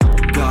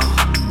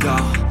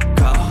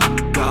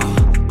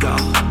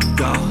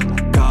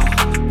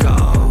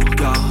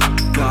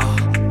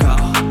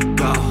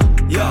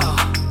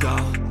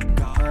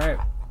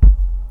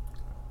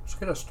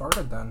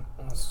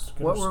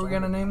were we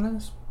going to name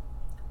this?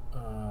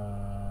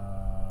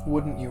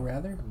 Wouldn't You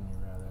Rather? Wouldn't You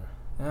Rather.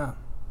 Yeah.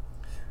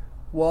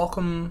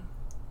 Welcome,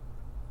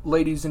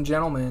 ladies and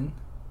gentlemen,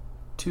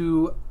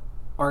 to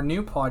our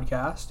new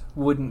podcast,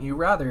 Wouldn't You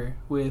Rather,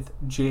 with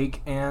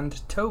Jake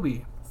and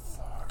Toby.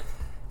 Fuck.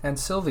 And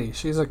Sylvie.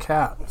 She's a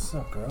cat. What's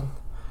up, girl?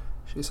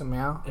 She's a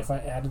meow. If I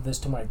added this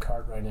to my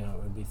cart right now,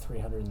 it would be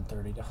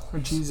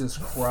 $330. Jesus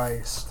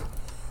Christ.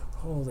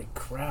 Holy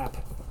crap.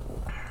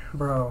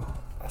 Bro.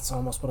 That's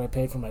almost what I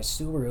paid for my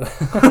Subaru.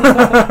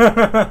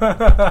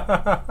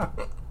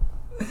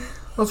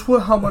 That's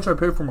how much I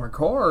paid for my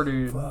car,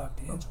 dude. Fuck,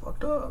 dude. That's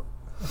fucked up.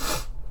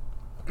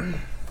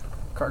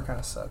 Car kind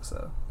of sucks,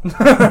 though.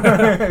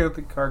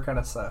 The car kind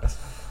of sucks.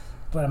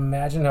 But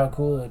imagine how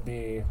cool it'd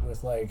be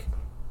with, like,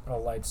 a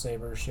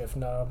lightsaber shift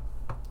knob.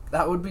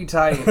 That would be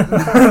tight.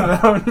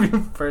 That would be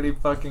pretty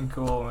fucking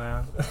cool,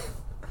 man.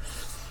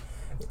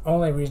 The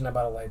only reason I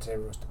bought a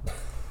lightsaber was to...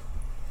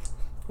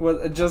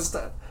 Was just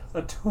a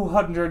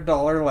 $200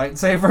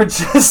 lightsaber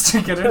just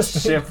to get a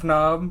shift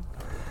knob?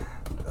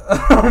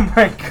 Oh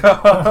my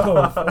god.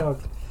 Oh,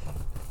 fuck.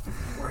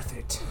 Worth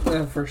it.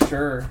 Yeah, for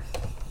sure.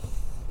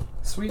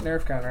 Sweet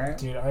Nerf gun, right?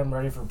 Dude, I'm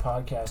ready for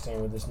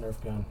podcasting with this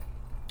Nerf gun.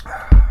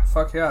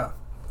 Fuck yeah.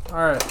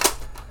 Alright.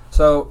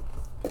 So,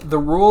 the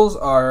rules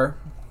are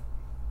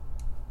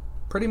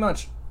pretty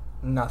much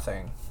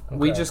nothing. Okay.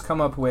 We just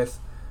come up with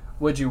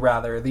Would You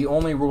Rather. The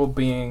only rule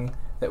being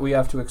that we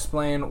have to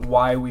explain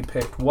why we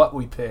picked what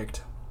we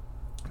picked.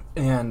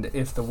 And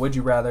if the Would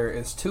You Rather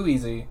is too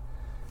easy,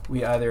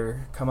 we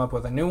either come up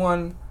with a new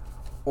one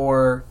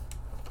or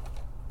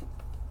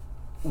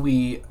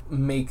we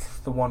make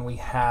the one we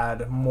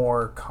had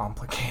more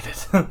complicated.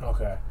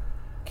 Okay.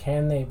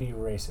 Can they be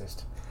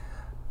racist?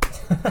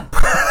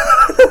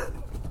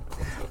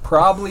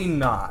 Probably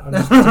not. I'm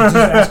just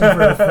asking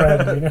for a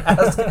friend, you know?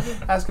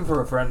 Asking for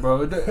a friend,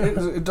 bro.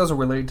 It doesn't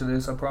relate to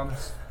this, I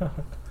promise.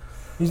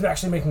 He's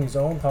actually making his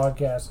own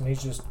podcast, and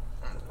he's just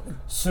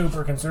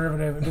super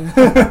conservative.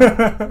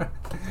 The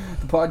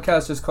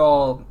podcast is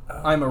called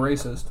I'm a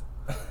Racist.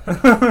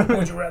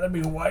 Would you rather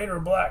be white or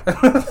black?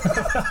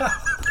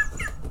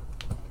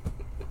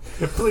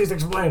 Please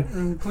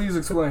explain. Please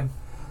explain.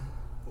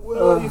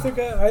 Well, you think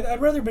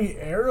I'd rather be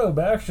Arab,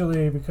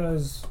 actually,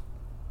 because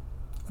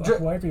fuck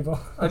white people.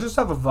 I just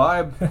have a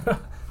vibe.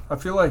 I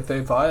feel like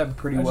they vibe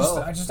pretty well.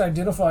 I just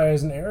identify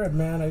as an Arab,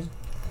 man. I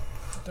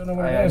don't know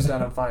what it is. I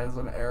identify as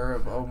an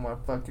Arab. Oh my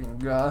fucking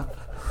god.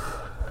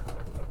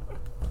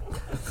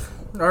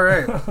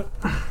 Alright.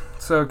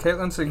 So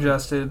Caitlin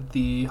suggested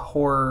the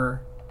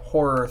horror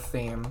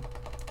theme.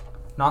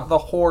 Not the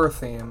horror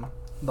theme.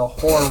 The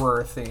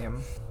horror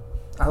theme.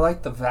 I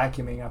like the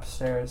vacuuming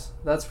upstairs.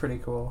 That's pretty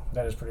cool.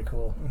 That is pretty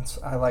cool.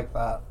 I like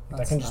that.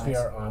 That can just be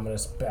our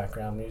ominous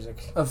background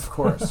music. Of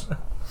course.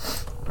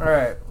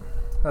 Alright.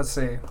 Let's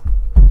see.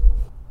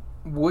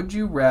 Would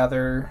you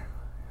rather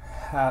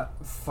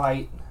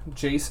fight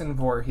Jason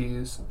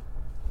Voorhees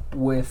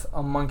with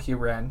a monkey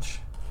wrench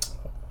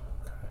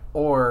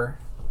or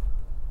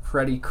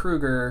Freddy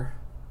Krueger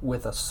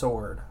with a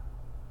sword?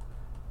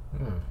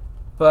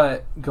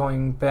 But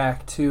going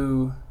back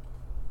to,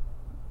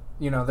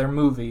 their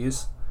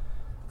movies,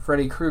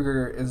 Freddy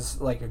Krueger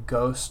is like a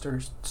ghost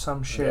or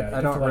some shit. Yeah,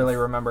 I don't really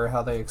remember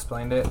how they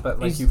explained it, but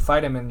like you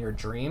fight him in your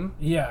dream.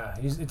 Yeah,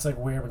 it's like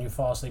weird when you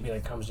fall asleep, he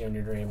like comes to you in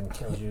your dream and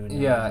kills you.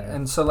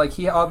 And so like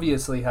he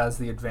obviously has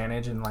the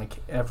advantage in like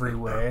every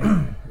way.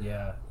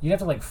 Yeah, you have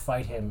to like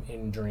fight him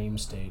in dream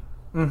state.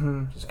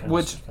 Mm-hmm.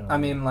 Which I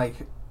mean, like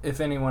if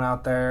anyone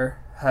out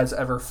there has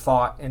ever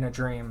fought in a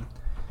dream,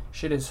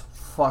 shit is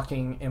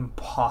fucking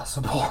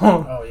impossible.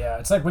 Oh yeah,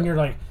 it's like when you're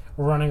like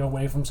running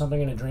away from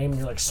something in a dream and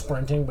you're like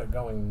sprinting but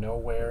going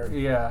nowhere.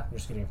 Yeah. You're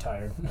just getting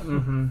tired.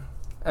 Mm-hmm.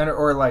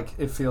 Or like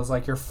it feels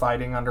like you're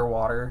fighting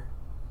underwater.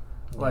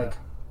 Yeah. Like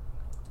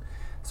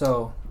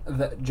so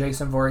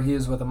Jason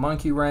Voorhees with a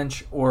monkey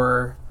wrench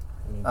or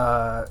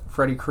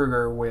Freddy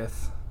Krueger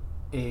with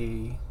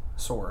a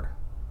sword.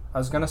 I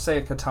was gonna say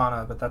a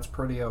katana, but that's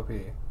pretty OP.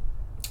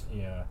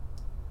 Yeah.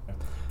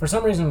 For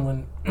some reason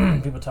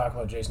when people talk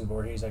about Jason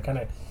Voorhees, I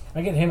get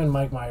him and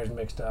Mike Myers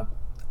mixed up.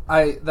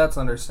 That's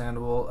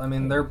understandable. I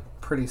mean, they're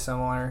pretty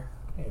similar.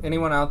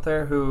 Anyone out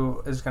there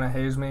who is going to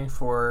haze me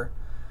for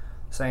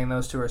saying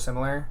those two are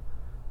similar,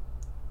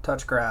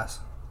 touch grass.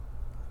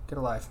 Get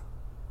a life.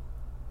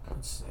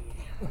 Let's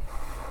see.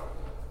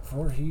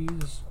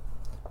 Voorhees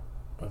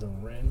with a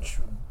wrench,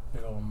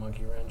 big old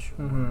monkey wrench.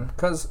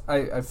 Because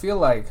I feel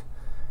like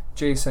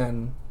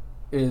Jason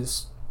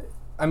is,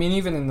 I mean,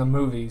 even in the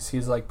movies,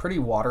 he's like pretty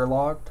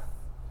waterlogged.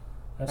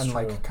 That's and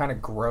true. Like kind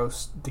of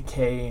gross,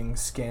 decaying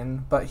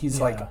skin, but he's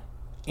like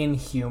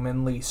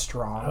inhumanly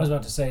strong. I was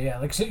about to say, yeah,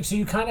 like so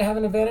you kind of have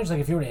an advantage. Like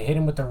if you were to hit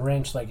him with the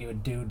wrench, like it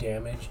would do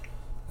damage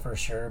for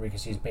sure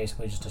because he's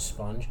basically just a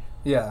sponge.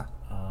 Yeah.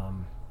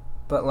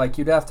 But like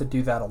you'd have to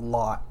do that a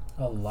lot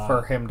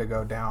for him to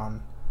go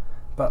down.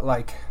 But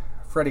like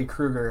Freddy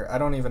Krueger, I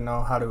don't even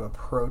know how to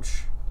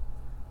approach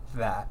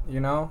that. You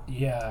know?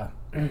 Yeah.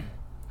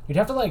 You'd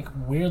have to like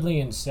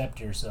weirdly incept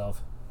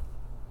yourself.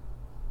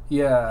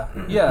 Yeah,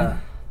 yeah.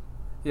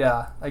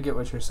 Yeah, I get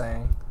what you're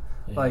saying.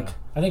 Yeah. Like,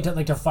 I think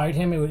to fight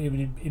him,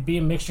 it'd be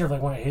a mixture of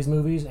like one of his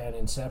movies and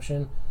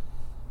Inception,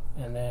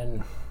 and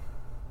then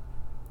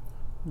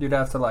you'd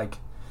have to like,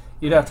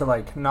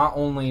 not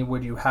only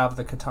would you have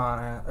the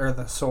katana or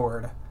the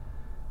sword,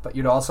 but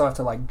you'd also have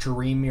to like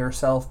dream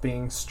yourself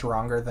being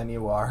stronger than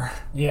you are.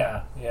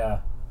 Yeah.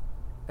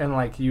 And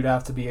like you'd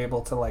have to be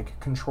able to like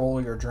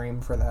control your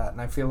dream for that.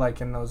 And I feel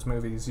like in those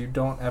movies you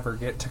don't ever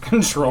get to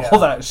control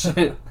that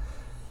shit.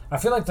 I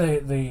feel like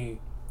the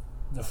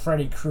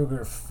Freddy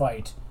Krueger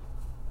fight,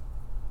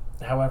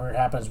 however it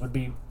happens, would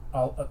be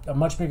a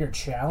much bigger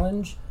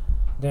challenge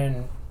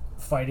than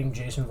fighting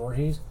Jason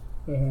Voorhees.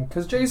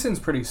 Because Jason's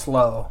pretty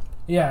slow.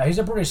 Yeah, he's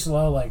a pretty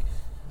slow, like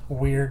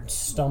weird,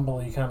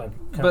 stumbly kind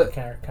of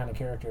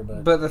character.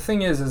 But the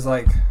thing is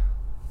like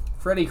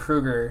Freddy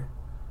Krueger.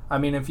 I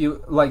mean, if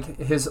you like,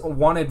 his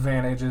one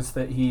advantage is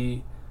that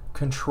he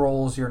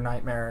controls your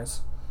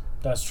nightmares.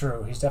 That's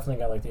true. He's definitely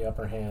got like the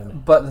upper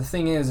hand. But the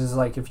thing is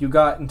like if you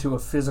got into a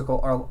physical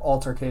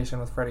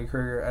altercation with Freddy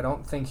Krueger, I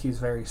don't think he's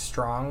very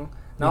strong.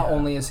 Not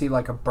only is he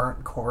like a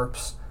burnt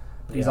corpse,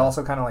 but he's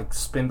also kind of like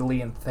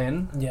spindly and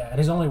thin. Yeah, and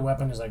his only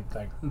weapon is like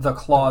the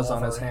claws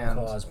on his hand.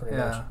 Claws, pretty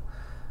much.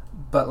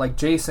 But like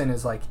Jason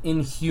is like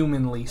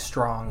inhumanly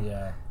strong.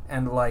 Yeah.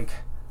 And like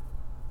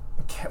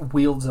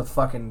wields a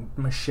fucking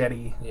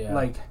machete. Yeah.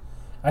 Like,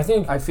 I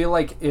feel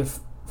like if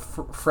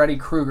Freddy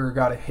Krueger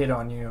got a hit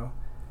on you,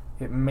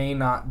 it may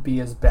not be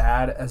as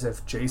bad as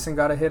if Jason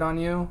got a hit on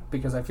you,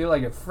 because I feel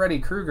like if Freddy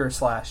Krueger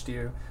slashed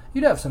you,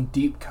 you'd have some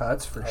deep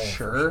cuts for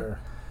sure.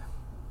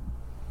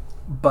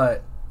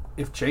 But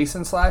if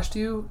Jason slashed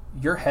you,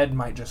 your head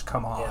might just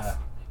come off. Yeah.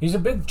 He's a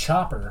big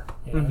chopper.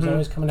 You know, he's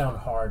always coming down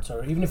hard.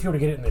 So even if you were to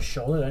get it in the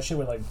shoulder, that shit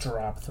would like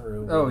drop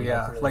through. Really,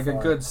 like far.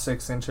 A good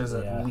 6 inches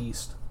at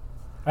least.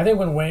 I think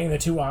when weighing the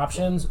two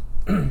options,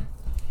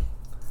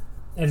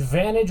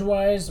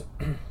 advantage-wise,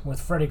 with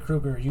Freddy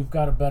Krueger, you've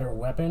got a better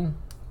weapon,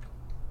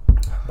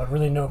 but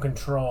really no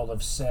control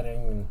of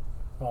setting and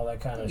all that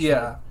kind of shit.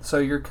 Yeah, so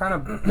you're kind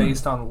of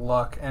based on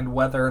luck and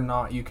whether or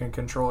not you can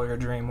control your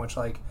dream, which,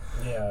 like,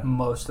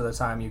 most of the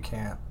time you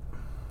can't.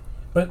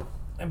 But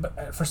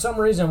for some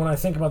reason, when I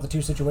think about the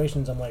two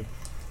situations, I'm like,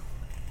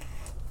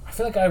 I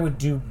feel like I would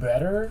do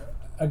better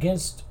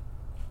against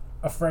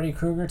a Freddy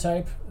Krueger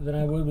type than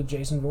I would with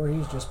Jason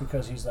Voorhees, just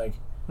because he's like,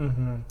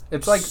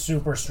 it's like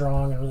super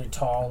strong and really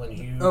tall and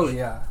huge. Oh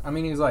yeah, I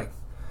mean he's like,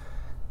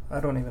 I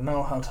don't even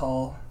know how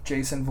tall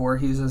Jason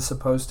Voorhees is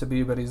supposed to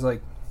be, but he's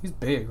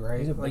big,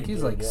 right?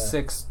 He's like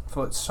 6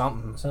 foot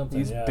something.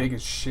 He's big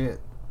as shit.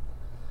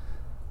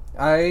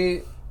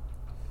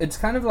 It's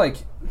kind of like,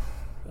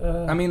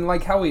 I mean,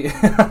 like how we,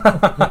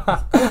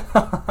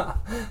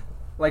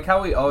 like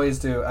how we always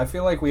do. I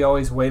feel like we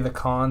always weigh the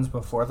cons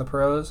before the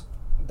pros.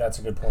 That's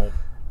a good point.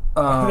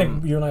 I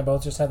think you and I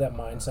both just had that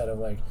mindset of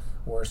like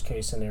worst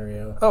case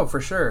scenario. Oh, for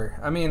sure.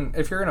 I mean,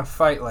 if you're in a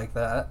fight like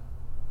that,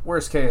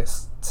 worst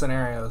case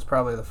scenario is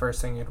probably the first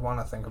thing you'd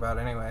want to think about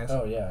anyways.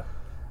 Oh, yeah.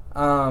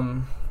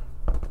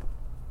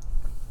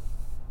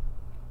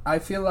 I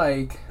feel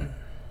like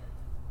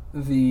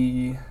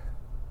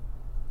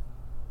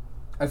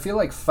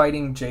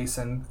fighting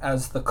Jason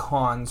as the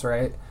cons,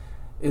 right,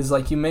 is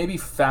like you may be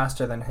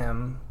faster than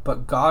him,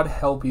 but God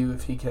help you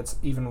if he gets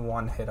even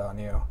one hit on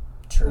you.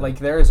 True. Like,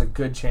 there is a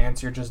good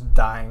chance you're just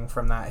dying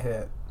from that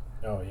hit.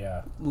 Oh,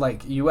 yeah.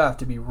 Like, you have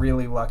to be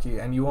really lucky,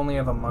 and you only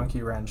have a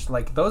monkey wrench.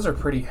 Like, those are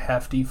pretty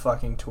hefty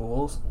fucking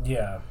tools.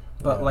 Yeah.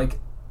 But, like,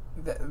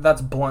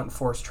 that's blunt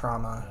force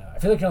trauma. Yeah. I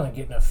feel like you're only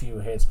getting a few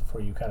hits before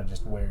you kind of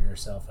just wear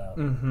yourself out.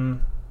 Mm-hmm.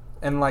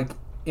 And, like,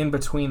 in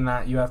between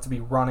that, you have to be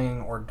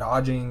running or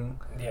dodging.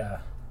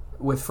 Yeah.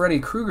 With Freddy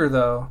Krueger,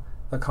 though,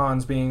 the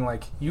cons being,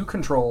 like, you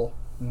control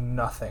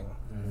nothing.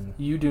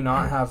 Mm-hmm. You do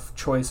not have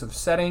choice of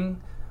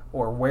setting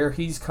or where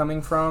he's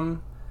coming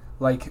from.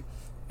 Like,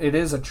 it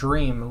is a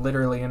dream.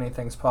 Literally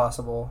anything's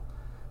possible.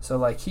 So,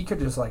 like, he could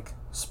just, like,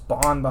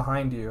 spawn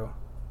behind you.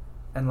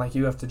 And, like,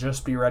 you have to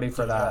just be ready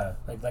for that.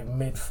 Like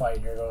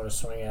mid-fight, you're going to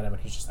swing at him,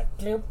 and he's just like,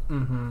 Bloop.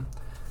 Mm-hmm.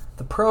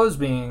 The pros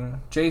being,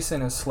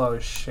 Jason is slow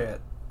as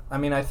shit. I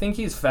mean, I think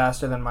he's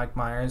faster than Mike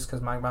Myers, because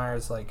Mike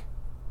Myers, like,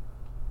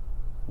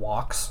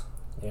 walks.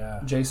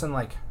 Yeah. Jason,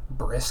 like,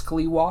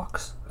 briskly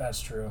walks. That's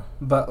true.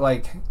 But,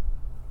 like,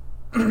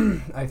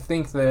 I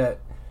think that,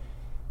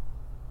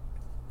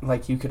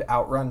 like, you could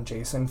outrun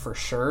Jason for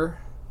sure.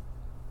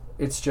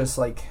 It's just,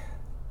 like,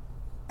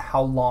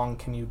 how long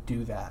can you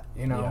do that,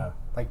 you know? Yeah.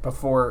 Like,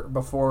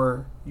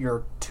 before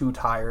you're too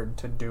tired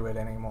to do it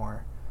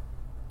anymore.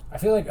 I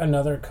feel like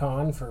another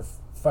con for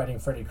fighting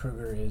Freddy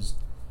Krueger is,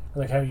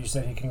 like how you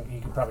said, he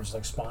could probably just,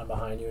 like, spawn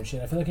behind you and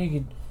shit. I feel like he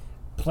could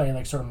play,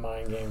 like, sort of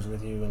mind games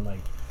with you and, like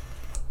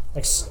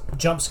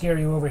jump scare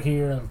you over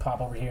here and pop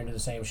over here into the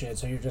same shit.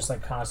 So you're just,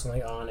 like,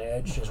 constantly on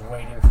edge, just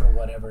waiting for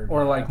whatever.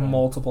 Or, like,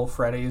 multiple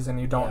Freddys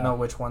and you don't know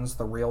which one's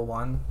the real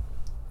one.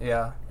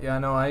 Yeah. Yeah,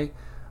 no,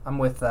 I'm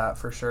with that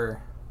for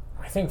sure.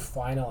 I think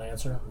final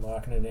answer,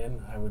 locking it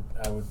in, I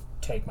would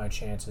take my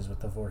chances with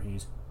the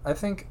Voorhees. I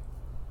think,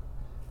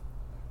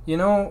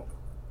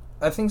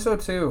 I think so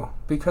too.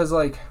 Because,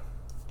 like,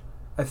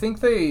 I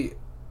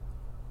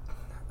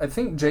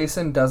think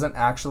Jason doesn't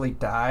actually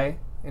die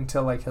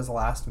until like his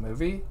last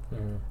movie.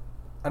 Mm-hmm.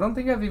 I don't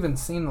think I've even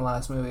seen the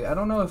last movie. I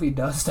don't know if he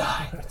does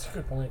die. That's a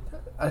good point.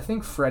 I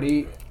think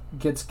Freddy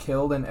gets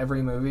killed in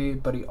every movie,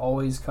 but he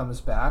always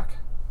comes back.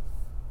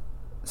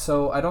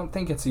 So I don't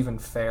think it's even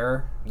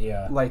fair.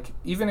 Yeah. Like,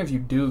 even if you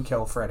do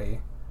kill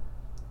Freddy,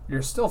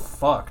 you're still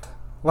fucked.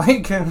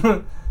 Like,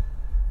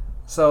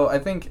 so I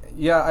think,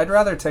 yeah, I'd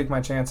rather take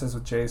my chances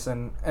with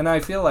Jason. And I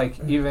feel like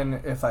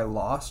even if I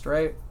lost,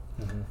 right,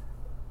 mm-hmm.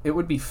 it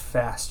would be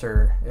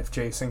faster if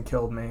Jason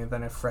killed me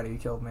than if Freddy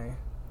killed me.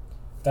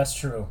 That's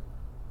true.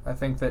 I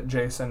think that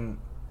Jason,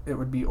 it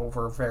would be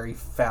over very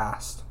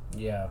fast.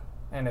 Yeah.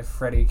 And if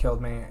Freddy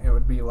killed me, it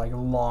would be like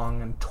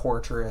long and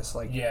torturous,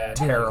 like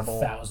terrible.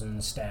 Like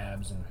 1,000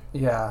 stabs and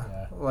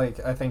yeah. Like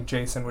I think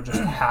Jason would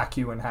just hack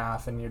you in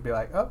half, and you'd be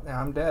like, "Oh,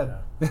 now I'm dead."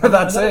 Yeah.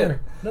 That's it.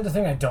 Another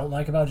thing I don't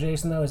like about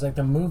Jason though is like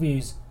the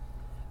movies.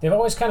 They've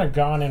always kind of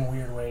gone in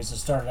weird ways. It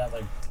started out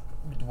like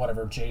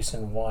whatever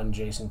Jason 1,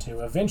 Jason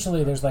 2.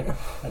 Eventually, there's like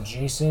a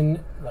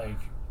Jason like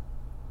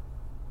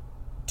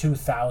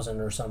 2000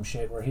 or some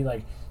shit where he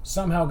like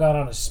somehow got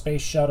on a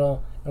space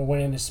shuttle and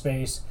went into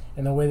space.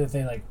 And the way that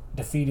they like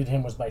defeated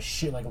him was by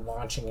like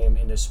launching him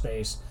into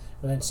space.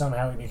 But then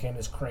somehow he became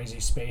this crazy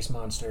space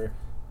monster,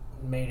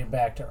 made it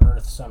back to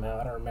Earth somehow.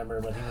 I don't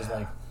remember, but he's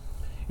kind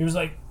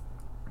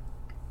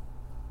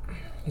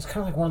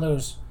of like one of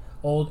those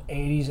old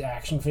 80s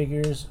action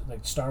figures,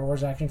 like Star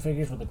Wars action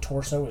figures, where the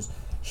torso is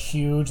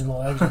huge and the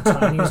legs are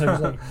tiny. So he's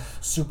like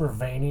super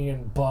veiny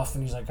and buff,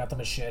 and he's like got the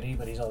machete,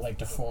 but he's all like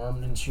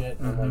deformed and shit.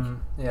 And I'm like,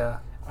 yeah.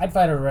 I'd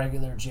fight a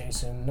regular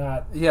Jason,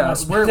 not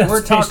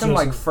we're talking Jason.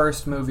 Like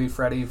first movie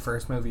Freddy,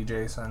 first movie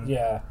Jason.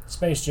 Yeah,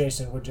 Space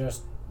Jason would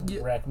just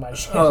wreck my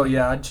shit. Oh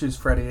yeah, I'd choose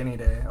Freddy any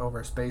day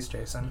over Space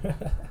Jason.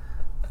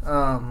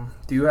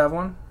 Do you have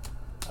one?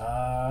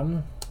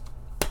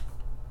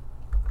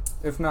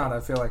 If not, I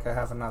feel like I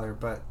have another,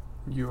 but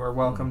you are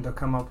welcome to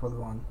come up with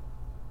one.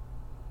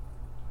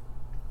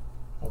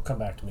 Well, come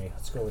back to me.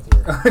 Let's go with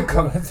your. You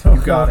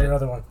got it. Your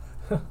other one.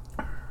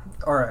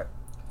 All right,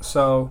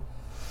 so.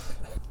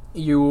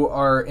 You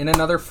are in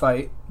another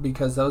fight,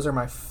 because those are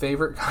my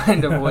favorite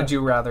kind of would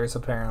you rathers,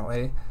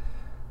 apparently.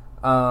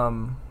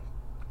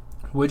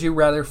 Would you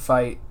rather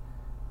fight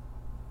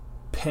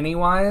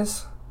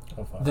Pennywise,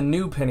 the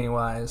new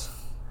Pennywise,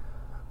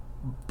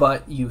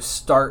 but you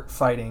start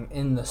fighting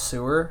in the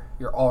sewer?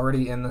 You're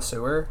already in the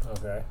sewer.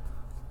 Okay.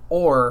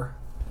 Or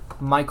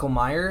Michael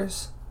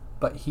Myers,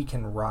 but he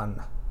can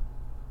run.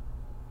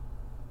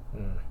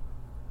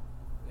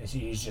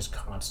 He's just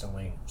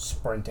constantly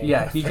sprinting.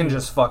 Yeah, he can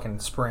just fucking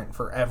sprint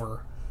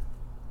forever.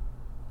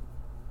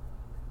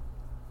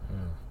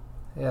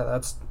 Yeah,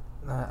 that's...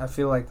 I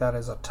feel like that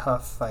is a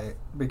tough fight.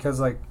 Because,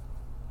 like,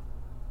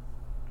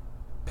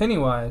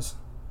 Pennywise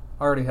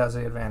already has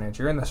the advantage.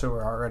 You're in the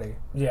sewer already.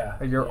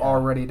 Yeah. You're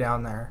already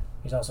down there.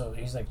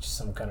 He's like just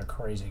some kind of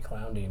crazy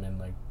clown demon.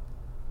 Like,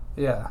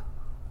 yeah.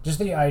 Just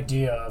the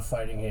idea of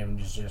fighting him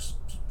is just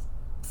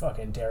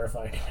fucking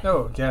terrifying.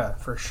 Oh, yeah,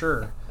 for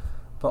sure.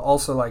 But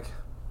also, like...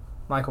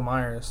 Michael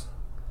Myers,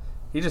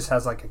 he just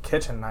has like a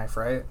kitchen knife,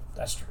 right?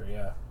 That's true,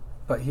 yeah.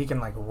 But he can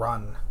like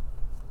run.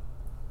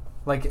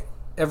 Like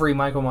every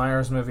Michael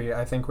Myers movie,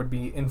 I think would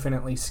be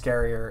infinitely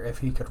scarier if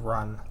he could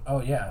run.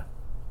 Oh yeah.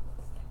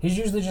 He's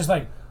usually just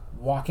like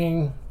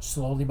walking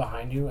slowly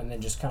behind you and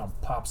then just kind of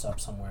pops up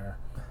somewhere.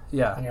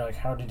 Yeah. And you're like,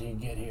 how did he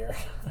get here?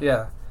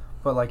 Yeah.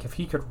 But like if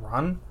he could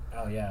run,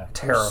 oh yeah.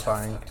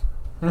 Terrifying.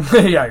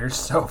 Yeah, you're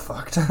so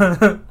fucked.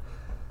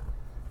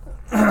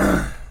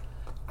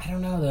 I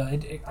don't know though.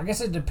 I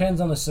guess it depends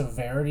on the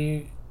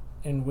severity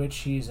in which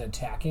he's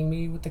attacking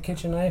me with the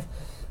kitchen knife.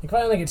 If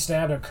I only get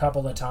stabbed a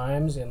couple of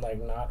times in like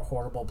not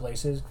horrible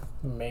places,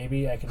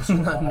 maybe I can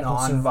survive.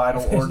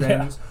 Non-vital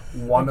organs,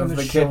 one of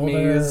the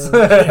kidneys.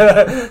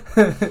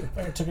 If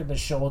I took it in the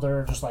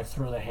shoulder, just like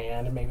through the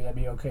hand, maybe that'd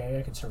be okay.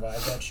 I could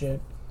survive that shit.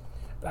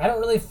 But I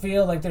don't really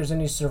feel like there's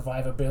any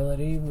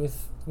survivability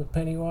with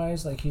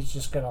Pennywise. Like he's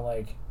just gonna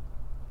like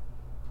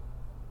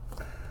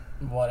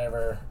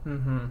whatever,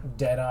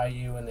 dead-eye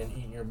you and then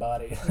eat your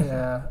body.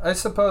 Yeah, I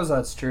suppose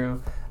that's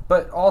true.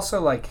 But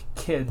also, like,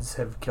 kids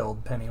have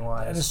killed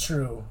Pennywise. That is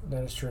true.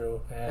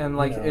 And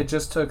like, it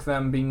just took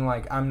them being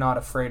like, I'm not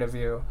afraid of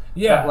you.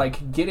 Yeah. But,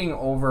 like, getting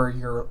over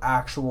your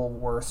actual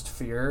worst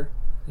fear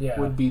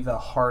would be the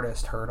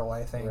hardest hurdle,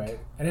 I think. Right.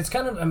 And it's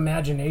kind of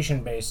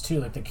imagination-based, too.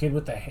 Like, the kid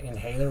with the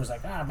inhaler was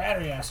like,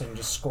 battery acid, and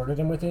just squirted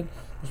him with it.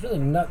 There's really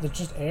there's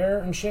just air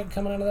and shit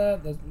coming out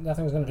of that.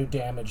 Nothing's going to do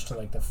damage to,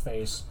 like, the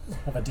face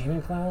of a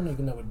demon clown,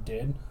 even though it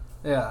did.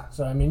 Yeah.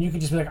 So, I mean, you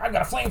could just be like, I've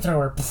got a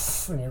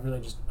flamethrower, and you're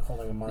really just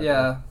holding a marker.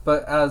 Yeah,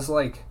 but as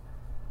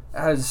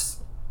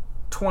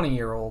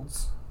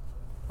 20-year-olds,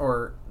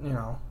 or,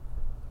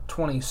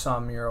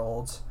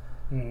 20-some-year-olds,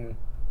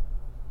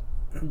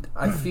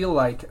 I feel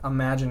like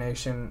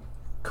imagination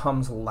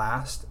comes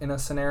last in a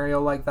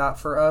scenario like that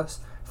for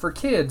us. For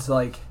kids,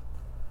 like,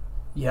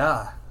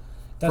 yeah.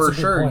 That's for a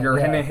good sure. point, Your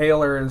yeah.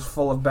 inhaler is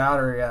full of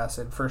battery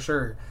acid, for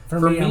sure. For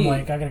me, I'm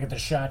like, I gotta get the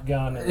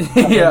shotgun. And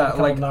Yeah,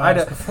 like,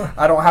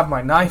 I don't have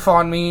my knife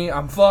on me.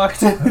 I'm fucked.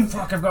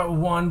 Fuck, I've got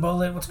one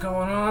bullet. What's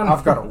going on?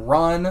 I've got to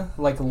run.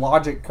 Like,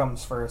 logic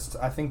comes first.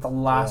 I think the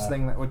last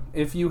thing that would...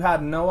 If you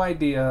had no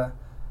idea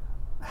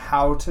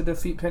how to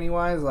defeat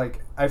Pennywise,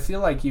 like, I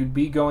feel like you'd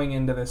be going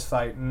into this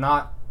fight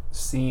not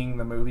seeing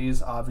the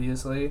movies,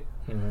 obviously.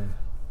 Mm-hmm.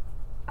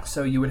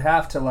 So you would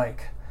have to,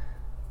 like,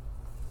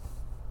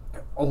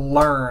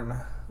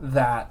 learn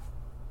that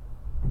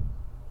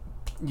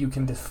you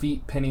can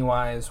defeat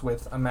Pennywise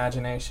with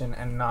imagination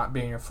and not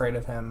being afraid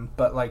of him.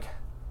 But, like,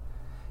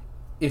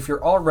 if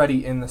you're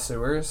already in the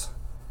sewers,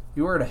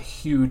 you are at a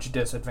huge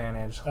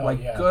disadvantage.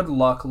 Good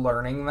luck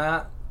learning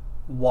that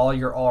while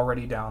you're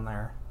already down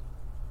there.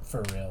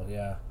 For real,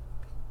 yeah.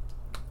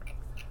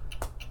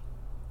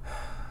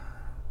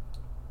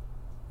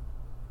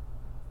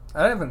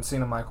 I haven't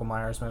seen a Michael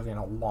Myers movie in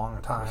a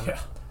long time. Yeah.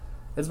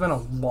 It's been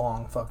a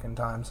long fucking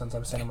time since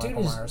I've seen a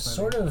Michael Myers movie.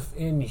 Sort of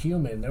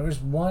inhuman. There was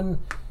one...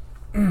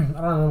 I don't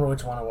remember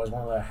which one it was.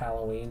 One of the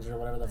Halloweens or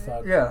whatever the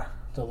fuck. Yeah.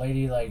 The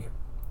lady, like,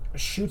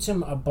 shoots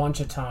him a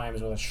bunch of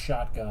times with a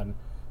shotgun,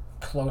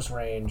 close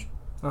range.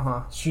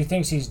 Uh-huh. She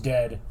thinks he's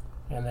dead,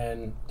 and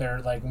then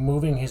they're, like,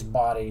 moving his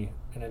body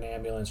in an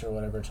ambulance or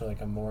whatever to, like,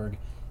 a morgue.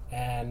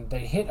 And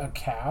they hit a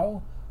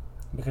cow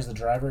because the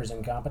driver is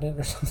incompetent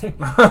or something.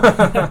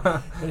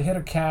 They hit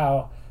a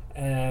cow,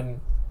 and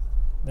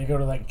they go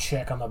to, like,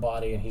 check on the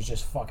body, and he's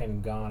just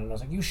fucking gone. And I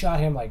was like, you shot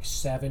him, like,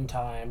 7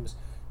 times,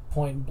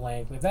 point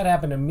blank. If that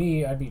happened to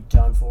me, I'd be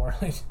done for.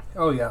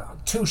 Oh, yeah.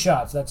 2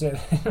 shots, that's it.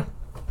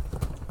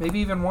 Maybe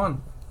even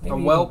one. Maybe a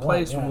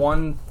well-placed even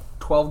one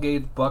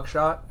 12-gauge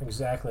buckshot.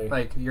 Exactly.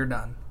 Like, you're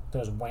done.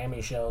 Those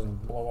whammy shells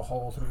and blow a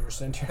hole through your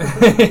center.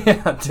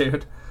 Yeah,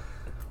 dude.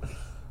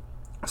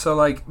 So,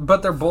 like,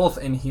 but they're both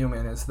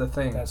inhuman is the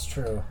thing. That's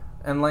true.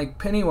 And, like,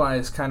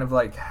 Pennywise kind of,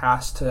 like,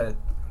 has to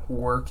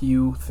work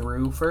you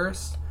through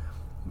first.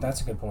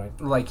 That's a good point.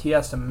 Like, he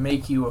has to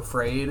make you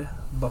afraid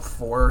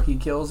before he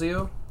kills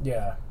you.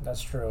 Yeah,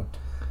 that's true.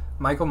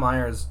 Michael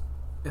Myers,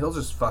 he'll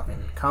just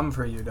fucking come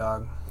for you,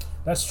 dog.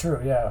 That's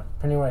true, yeah.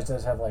 Pennywise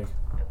does have, like...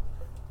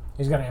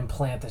 He's got to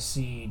implant the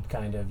seed,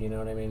 kind of, you know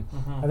what I mean?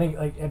 Mm-hmm. I think,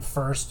 like, at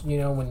first, you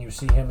know, when you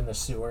see him in the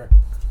sewer,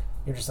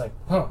 you're just like,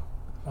 huh,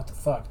 what the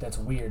fuck? That's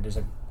weird. There's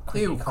a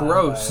creepy Ew, clown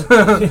gross.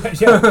 guy.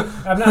 Yeah.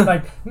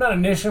 I'm not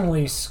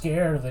initially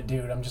scared of the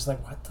dude. I'm just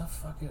like, what the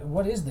fuck?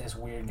 What is this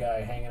weird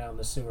guy hanging out in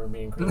the sewer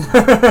being creepy?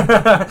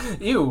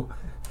 Ew.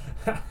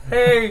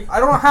 Hey, I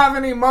don't have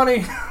any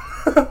money.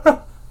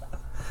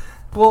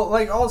 Well,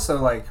 like, also,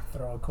 like...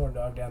 Throw a corn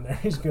dog down there.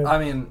 He's good. I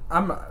mean,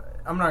 I'm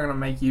not gonna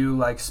make you,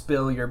 like,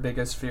 spill your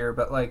biggest fear,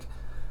 but, like,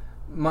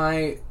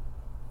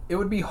 it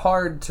would be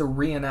hard to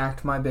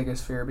reenact my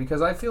biggest fear,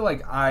 because I feel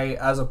like I,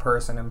 as a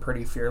person, am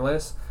pretty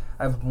fearless.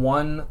 I have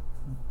one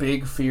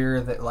big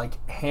fear that,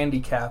 like,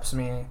 handicaps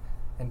me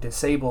and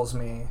disables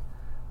me,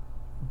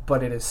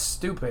 but it is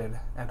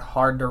stupid and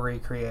hard to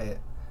recreate.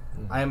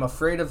 Mm-hmm. I am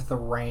afraid of the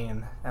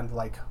rain and,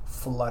 like,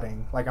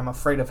 flooding. Like, I'm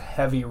afraid of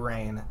heavy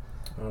rain.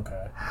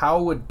 Okay.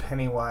 How would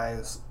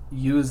Pennywise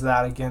use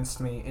that against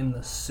me in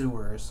the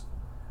sewers?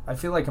 I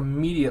feel like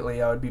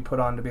immediately I would be put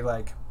on to be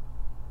like,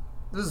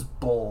 this is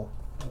bull.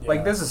 Yeah.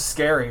 Like, this is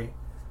scary.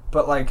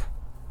 But, like,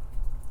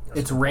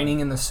 it's raining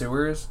in the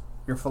sewers.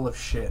 You're full of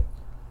shit.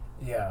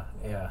 Yeah,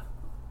 yeah.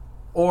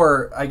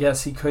 Or, I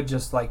guess he could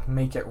just, like,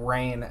 make it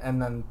rain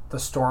and then the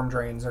storm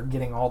drains are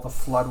getting all the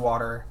flood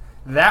water.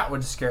 That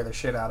would scare the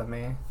shit out of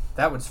me.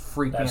 That would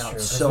freak me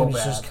out so bad.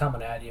 It's just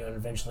coming at you, and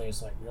eventually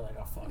it's like, you're like,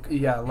 oh, fuck.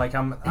 Yeah, like,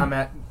 I'm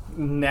at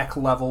neck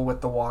level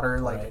with the water.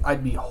 Like, right.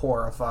 I'd be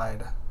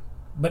horrified.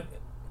 But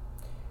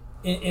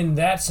in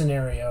that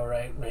scenario,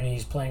 right, when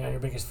he's playing on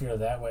your biggest fear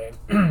that way,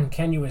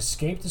 can you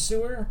escape the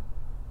sewer?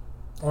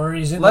 Or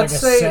is it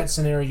set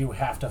scenario you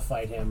have to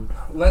fight him?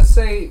 Let's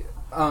say,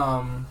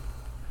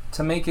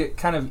 to make it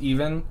kind of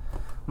even,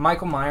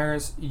 Michael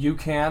Myers, you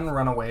can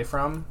run away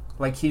from.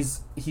 Like,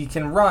 he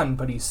can run,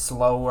 but he's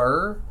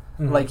slower.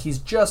 Mm-hmm. Like, he's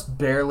just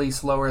barely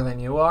slower than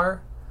you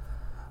are.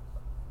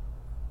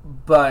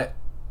 But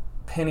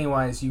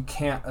Pennywise, you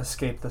can't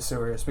escape the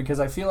sewers. Because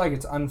I feel like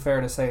it's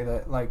unfair to say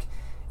that, like,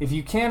 if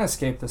you can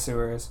escape the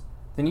sewers,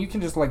 then you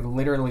can just, like,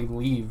 literally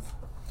leave.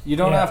 You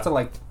don't have to,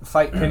 like,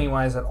 fight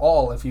Pennywise at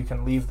all if you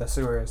can leave the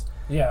sewers.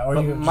 Yeah, or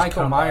but you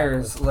Michael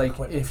Myers, like,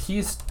 if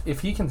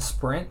he can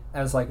sprint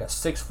as, like, a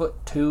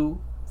 6'2"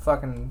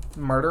 fucking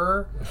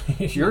murderer,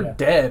 you're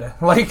dead.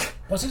 Like,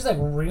 plus he's, like,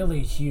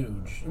 really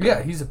huge.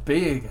 Yeah, he's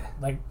big.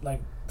 Like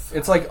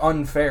it's, like,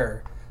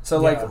 unfair. So,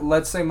 like,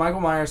 let's say Michael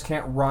Myers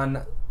can't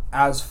run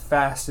as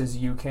fast as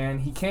you can.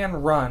 He can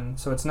run,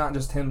 so it's not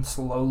just him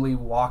slowly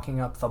walking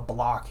up the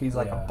block. He's,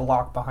 like, a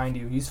block behind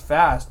you. He's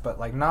fast, but,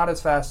 like, not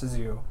as fast as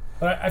you.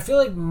 But I feel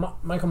like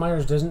Michael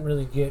Myers doesn't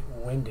really get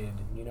winded.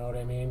 You know what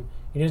I mean?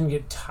 He doesn't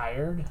get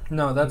tired.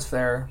 No, that's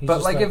fair.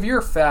 But, like, if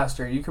you're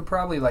faster, you could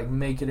probably, like,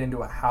 make it into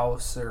a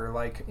house or,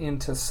 like,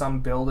 into some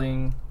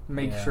building.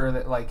 Make sure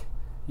that, like,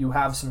 you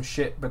have some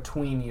shit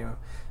between you.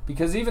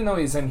 Because even though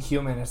he's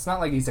inhuman, it's not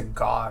like he's a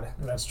god.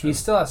 That's true. He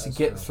still has to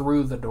get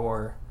through the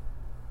door.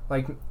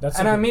 Like, That's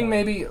and I mean, point.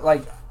 maybe,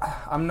 like,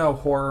 I'm no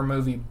horror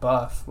movie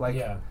buff. Like,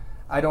 yeah.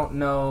 I don't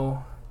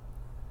know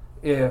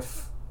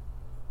if...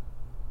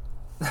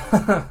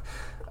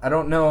 I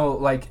don't know,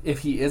 like, if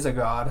he is a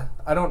god.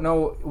 I don't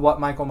know what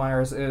Michael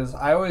Myers is.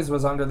 I always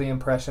was under the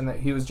impression that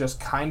he was just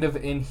kind of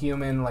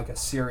inhuman, like a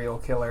serial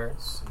killer.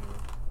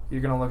 You're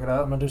going to look it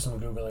up? I'm going to do some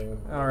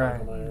Googling. All right.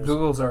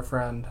 Google's our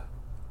friend.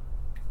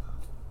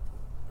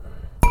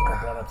 I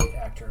brought up the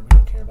actor. We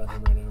don't care about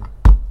him right now.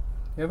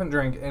 You haven't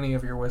drank any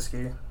of your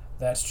whiskey.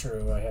 That's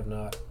true. I have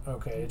not.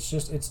 Okay.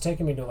 It's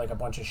taken me to, like, a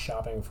bunch of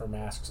shopping for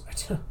masks.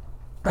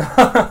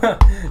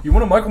 You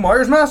want a Michael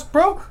Myers mask,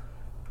 bro?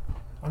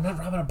 I'm not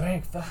robbing a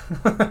bank. Fuck.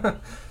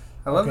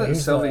 I love that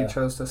Sylvie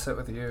chose to sit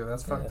with you.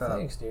 That's fucked up.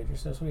 Thanks, dude. You're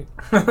so sweet.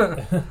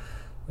 This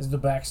is the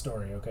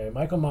backstory, okay?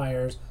 Michael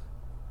Myers'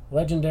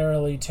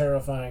 legendarily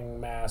terrifying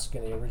mask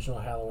in the original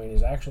Halloween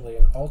is actually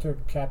an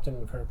altered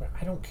Captain Kirk.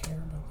 I don't care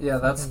about. Yeah,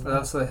 that's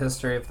the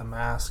history of the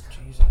mask.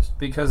 Jesus.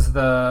 Because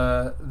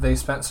they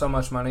spent so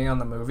much money on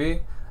the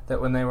movie that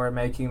when they were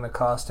making the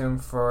costume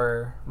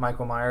for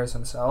Michael Myers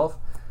himself,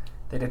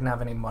 they didn't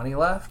have any money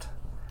left.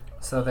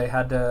 So they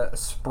had to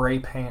spray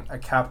paint a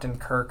Captain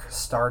Kirk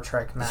Star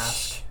Trek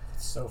mask.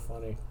 It's so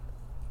funny.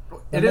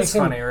 It is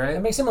funny, right?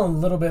 It makes him a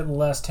little bit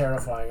less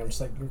terrifying. I'm just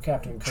like, you're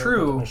Captain Kirk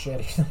True. with a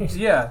machete.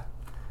 Yeah.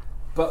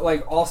 But,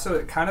 like, also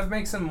it kind of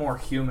makes him more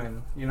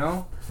human, you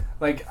know?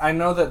 Like, I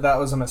know that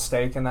was a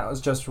mistake and that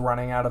was just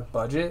running out of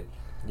budget.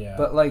 Yeah.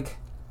 But, like,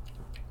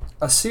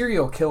 a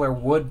serial killer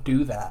would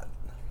do that.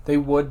 They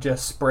would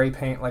just spray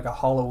paint, like, a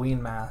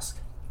Halloween mask.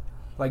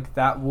 Like,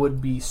 that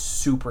would be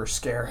super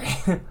scary.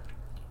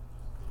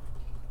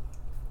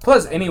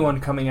 Plus,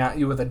 anyone coming at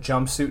you with a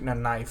jumpsuit and a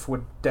knife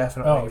would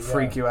definitely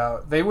freak you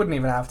out. They wouldn't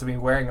even have to be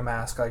wearing a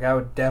mask. Like, I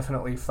would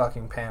definitely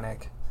fucking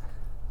panic.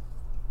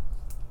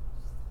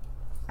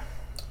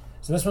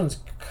 So this one's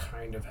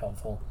kind of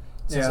helpful.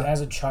 It says, as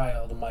a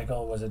child,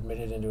 Michael was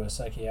admitted into a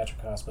psychiatric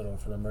hospital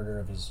for the murder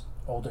of his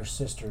older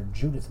sister,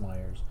 Judith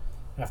Myers.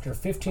 After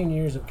 15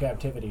 years of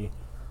captivity,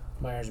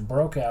 Myers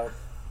broke out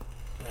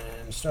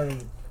and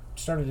started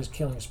his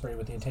killing spree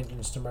with the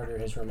intentions to murder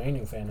his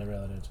remaining family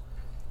relatives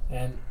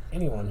and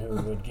anyone who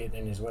would get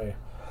in his way.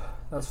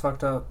 That's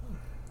fucked up.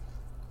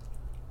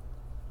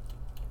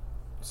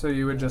 So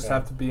you would just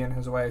have to be in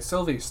his way.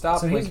 Sylvie,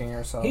 stop licking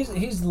yourself.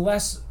 He's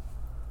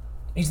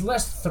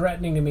less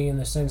threatening to me in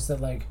the sense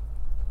that, like,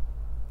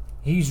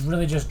 he's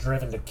really just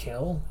driven to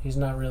kill. He's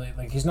not really,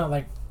 like, he's not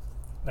like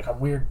a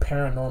weird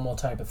paranormal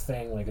type of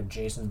thing, like a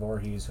Jason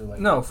Voorhees who, like,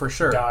 no, for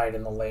sure, died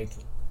in the lake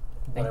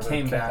and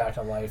came back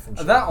to life and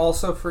shit. That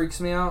also freaks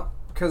me out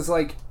because,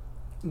 like,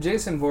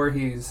 Jason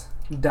Voorhees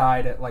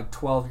died at like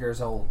 12 years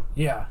old.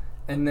 Yeah.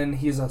 And then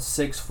he's a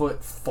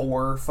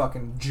 6'4"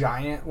 fucking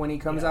giant when he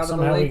comes out of the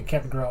lake. Somehow he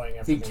kept growing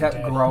after he kept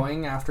dead.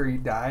 growing after he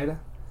died.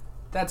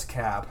 That's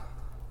cap.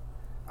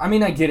 I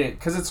mean, I get it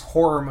because it's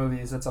horror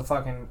movies. It's a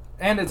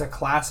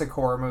classic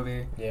horror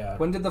movie. Yeah.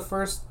 When did the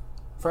first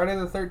Friday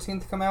the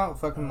 13th come out?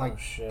 Fucking the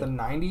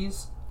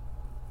 90s?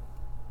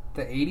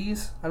 The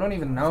 80s? I don't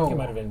even know. I think it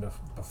might have been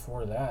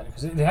before that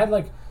because it had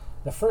like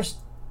the first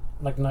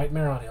like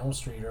Nightmare on Elm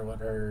Street or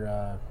what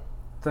or.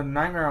 The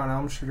Nightmare on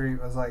Elm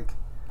Street was like...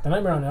 The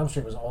Nightmare on Elm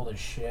Street was old as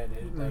shit.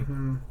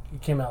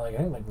 It came out like I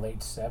think like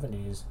late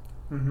 70s.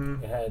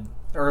 Mm-hmm. It had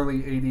early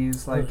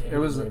 80s. Like it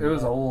was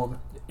old.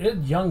 It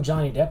had young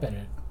Johnny Depp in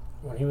it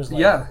when he was like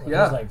he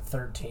was like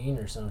 13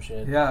 or some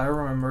shit. Yeah, I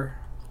remember.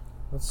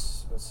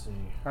 Let's see.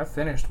 I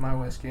finished my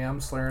whiskey.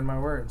 I'm slurring my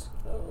words.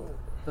 Oh.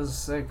 This is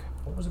sick.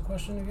 What was the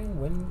question again?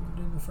 When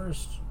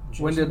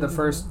did the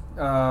first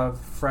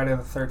Friday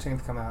the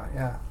 13th come out?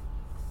 Yeah.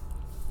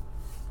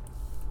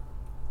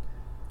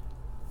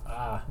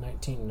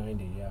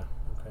 1990, yeah.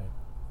 Okay.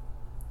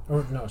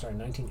 Or, no, sorry,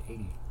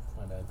 1980.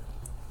 My bad.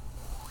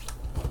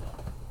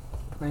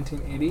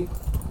 1980?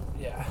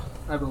 Yeah.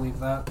 I believe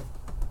that.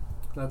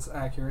 That's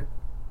accurate.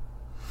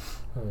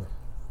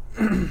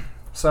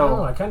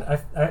 So,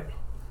 I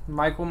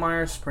Michael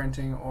Myers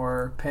sprinting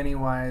or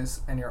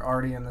Pennywise and you're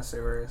already in the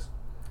sewers.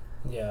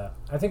 Yeah.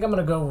 I think I'm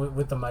going to go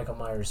with the Michael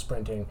Myers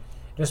sprinting.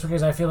 Just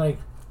because I feel like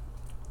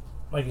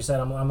you said,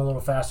 I'm a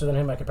little faster than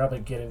him. I could probably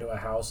get into a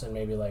house and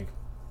maybe like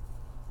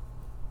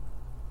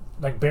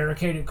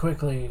barricade it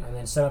quickly and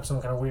then set up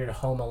some kind of weird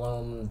Home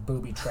Alone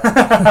booby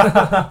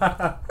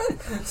trap.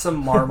 Some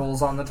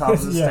marbles on the top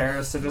of the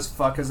stairs to just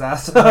fuck his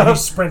ass up.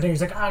 He's sprinting.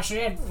 He's like,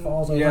 shit.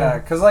 Falls over. Yeah,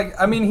 because, like,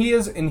 I mean, he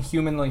is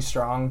inhumanly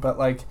strong, but,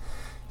 like,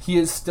 he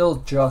is still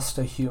just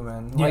a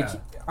human. Yeah. Like,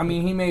 I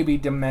mean, he may be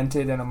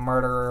demented and a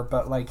murderer,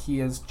 but, like,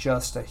 he is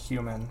just a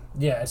human.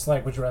 Yeah, it's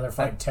like, would you rather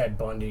fight Ted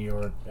Bundy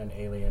or an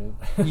alien?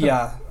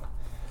 Yeah.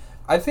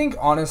 I think,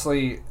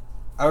 honestly,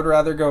 I would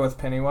rather go with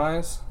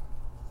Pennywise.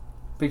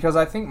 Because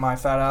I think my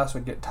fat ass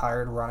would get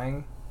tired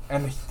running,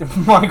 and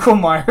Michael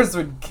Myers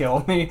would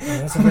kill me. Yeah,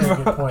 that's a very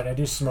good point. I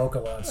do smoke a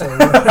lot, so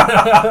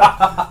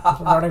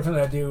running from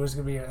that dude that's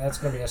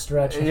gonna be a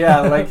stretch. Yeah,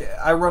 like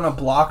I run a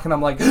block and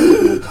I'm like,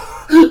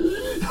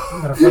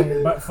 You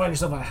gotta find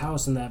yourself a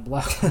house in that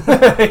block.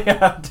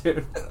 Yeah,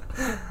 dude.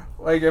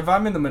 Like, if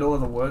I'm in the middle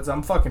of the woods,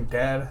 I'm fucking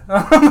dead.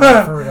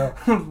 For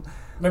real.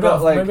 Maybe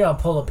But, I'll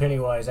pull a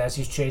Pennywise as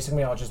he's chasing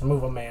me. I'll just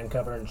move a man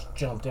cover and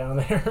jump down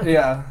there.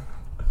 Yeah.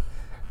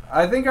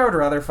 I think I would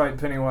rather fight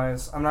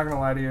Pennywise. I'm not going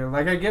to lie to you.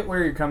 Like, I get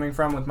where you're coming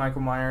from with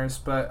Michael Myers,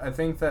 but I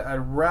think that I'd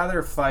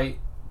rather fight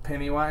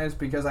Pennywise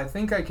because I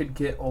think I could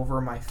get over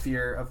my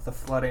fear of the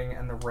flooding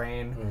and the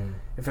rain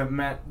if it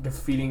meant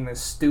defeating this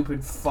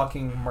stupid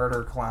fucking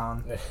murder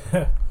clown.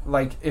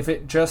 Like,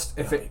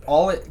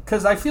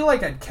 because I feel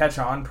like I'd catch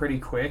on pretty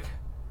quick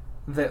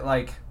that,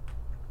 like,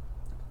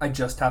 I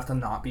just have to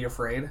not be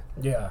afraid.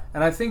 Yeah.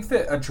 And I think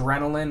that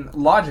adrenaline,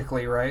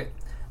 logically, right?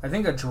 I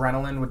think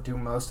adrenaline would do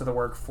most of the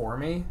work for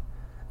me.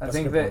 I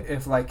think that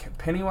if, like,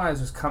 Pennywise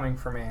was coming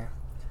for me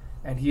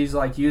and he's,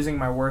 like, using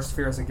my worst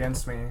fears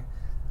against me,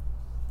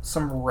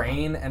 some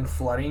rain and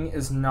flooding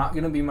is not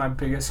going to be my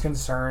biggest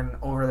concern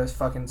over this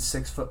fucking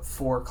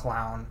 6'4"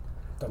 clown.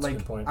 That's like, a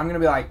good point. I'm going to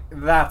be like,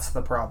 that's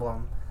the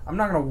problem. I'm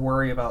not going to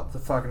worry about the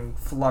fucking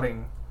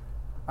flooding.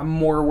 I'm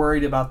more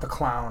worried about the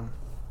clown.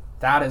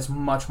 That is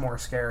much more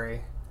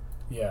scary.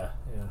 Yeah,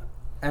 yeah.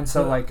 And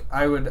so, like,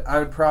 I would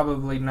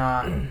probably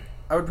not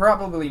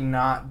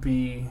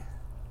be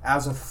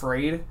as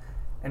afraid,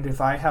 and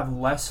if I have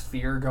less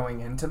fear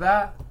going into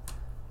that,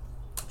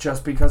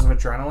 just because of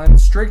adrenaline,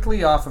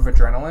 strictly off of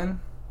adrenaline,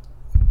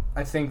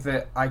 I think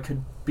that I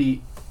could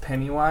beat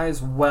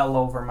Pennywise well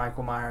over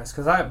Michael Myers,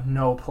 because I have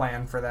no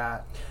plan for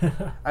that.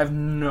 I have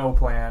no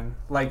plan.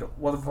 Like,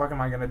 what the fuck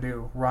am I going to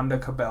do? Run to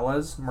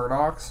Cabela's?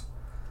 Murdoch's?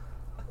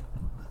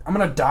 I'm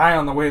going to die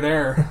on the way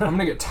there. I'm going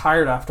to get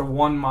tired after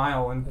 1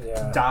 mile and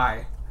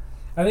die.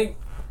 I think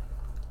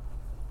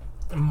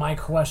my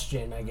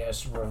question, I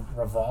guess,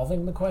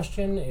 revolving the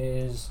question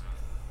is,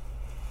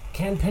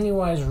 can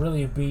Pennywise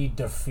really be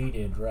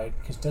defeated, right?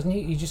 Because doesn't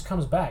he just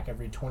comes back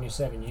every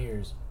 27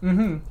 years?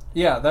 Mm-hmm.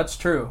 Yeah, that's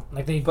true.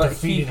 Like, they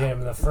defeated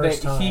him the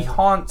first time. He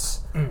haunts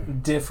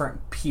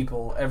different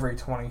people every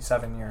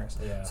 27 years.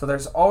 Yeah. So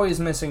there's always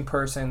missing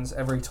persons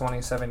every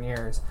 27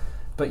 years.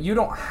 But you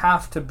don't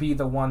have to be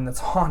the one that's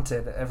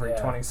haunted every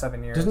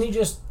 27 years. Doesn't he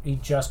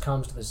just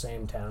comes to the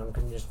same town?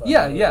 Can you just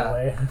yeah.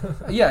 away?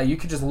 Yeah, you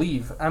could just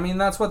leave. I mean,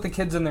 that's what the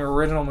kids in the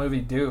original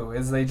movie do,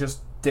 is they just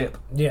dip.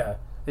 Yeah.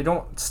 They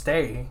don't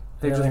stay.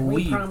 They just like,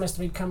 leave. We promised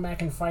we'd come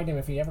back and fight him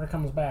if he ever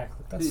comes back.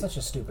 That's such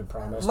a stupid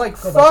promise. Like,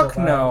 fuck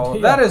no.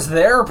 That is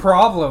their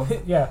problem.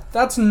 Yeah.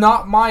 That's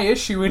not my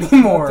issue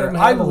anymore.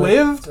 I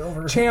lived,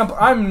 champ.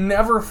 I'm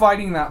never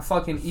fighting that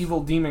fucking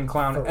evil demon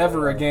clown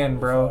ever again,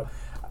 bro.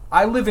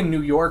 I live in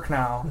New York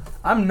now.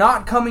 I'm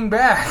not coming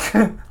back.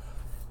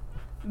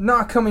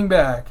 Not coming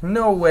back.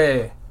 No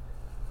way.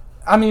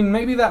 I mean,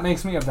 maybe that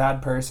makes me a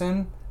bad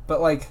person,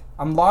 but, like,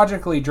 I'm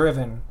logically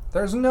driven.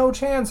 There's no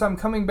chance I'm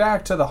coming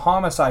back to the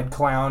homicide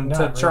clown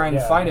to try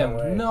and fight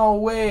him. No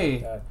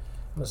way. I'm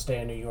gonna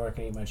stay in New York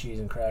and eat my cheese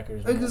and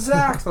crackers.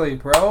 Exactly,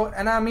 bro.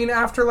 And I mean,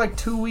 after, like,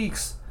 2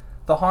 weeks,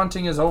 the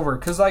haunting is over.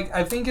 Because, like,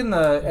 I think in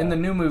the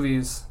new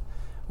movies,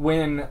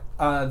 when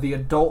the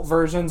adult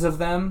versions of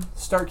them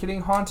start getting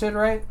haunted,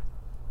 right?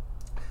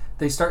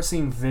 They start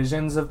seeing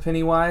visions of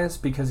Pennywise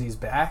because he's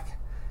back.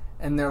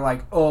 And they're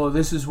like, oh,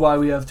 this is why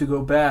we have to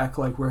go back.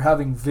 Like, we're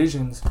having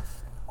visions.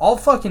 I'll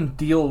fucking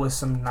deal with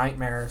some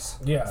nightmares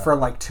for,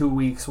 like, 2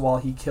 weeks while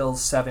he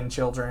kills 7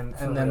 children.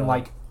 And then,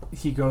 like,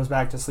 he goes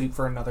back to sleep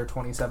for another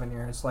 27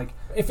 years. Like,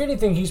 if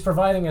anything, he's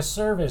providing a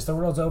service. The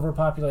world's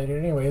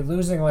overpopulated anyway.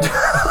 Losing, like...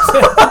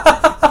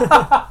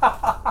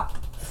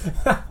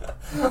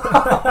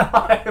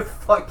 My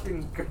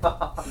fucking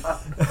god.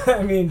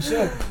 I mean,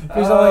 shit. If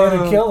he's only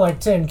going to kill, like,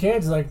 10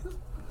 kids, like...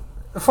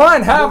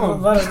 Fine, have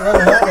them. Let it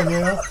happen, you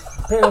know?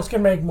 Parents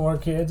can make more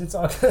kids. It's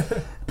all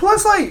good.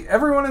 Plus, like,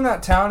 everyone in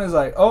that town is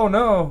like, oh,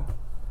 no.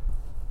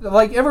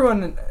 Like,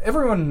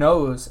 everyone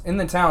knows in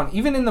the town,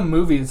 even in the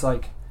movies,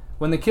 like,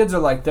 when the kids are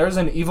like, there's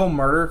an evil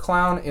murder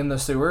clown in the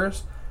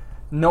sewers,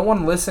 no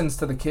one listens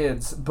to the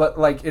kids. But,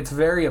 like, it's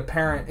very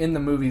apparent in the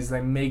movies.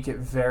 They make it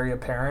very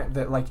apparent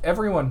that, like,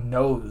 everyone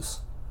knows.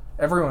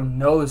 Everyone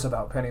knows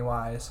about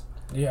Pennywise.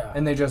 Yeah.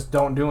 And they just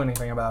don't do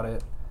anything about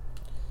it.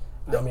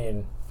 I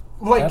mean,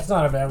 like, that's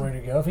not a bad way to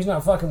go. If he's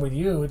not fucking with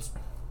you, it's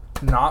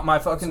not my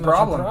fucking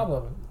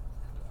problem.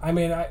 I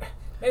mean,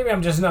 maybe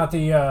I'm just not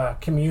the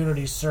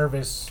community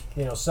service,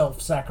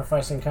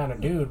 self-sacrificing kind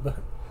of dude, but...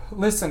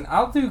 Listen,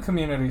 I'll do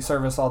community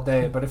service all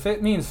day, but if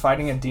it means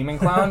fighting a demon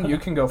clown, you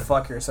can go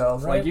fuck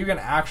yourself. Right? Like, you can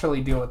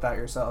actually deal with that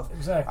yourself.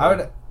 Exactly.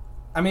 I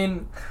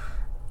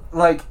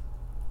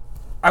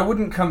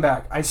wouldn't come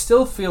back. I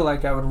still feel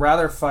like I would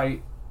rather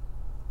fight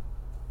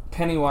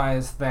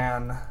Pennywise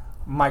than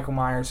Michael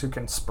Myers, who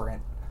can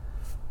sprint.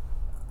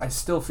 I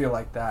still feel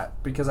like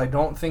that, because I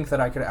don't think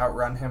that I could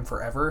outrun him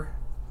forever.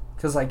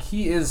 Because, like,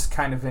 he is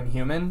kind of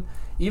inhuman.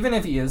 Even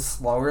if he is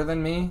slower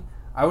than me,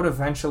 I would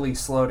eventually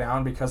slow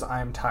down because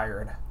I'm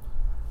tired.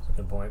 That's a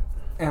good point.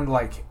 And,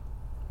 like,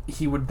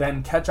 he would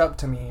then catch up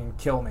to me and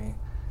kill me.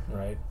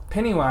 Right.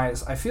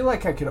 Pennywise, I feel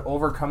like I could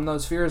overcome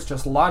those fears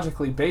just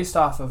logically based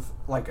off of,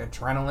 like,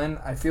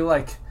 adrenaline. I feel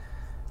like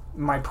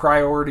my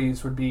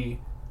priorities would be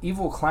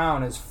evil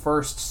clown is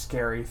first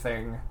scary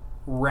thing.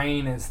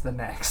 Rain is the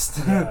next.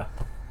 Yeah.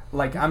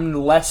 Like, I'm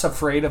less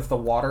afraid of the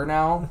water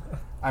now.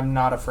 I'm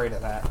not afraid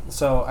of that.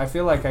 So I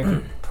feel like I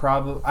could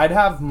I'd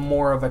have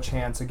more of a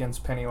chance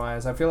against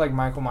Pennywise. I feel like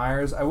Michael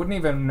Myers, I wouldn't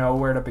even know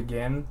where to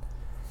begin,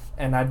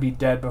 and I'd be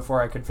dead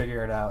before I could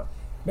figure it out.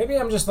 Maybe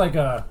I'm just like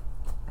a...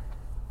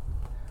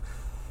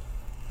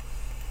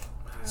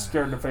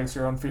 Scared to face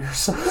your own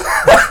fears.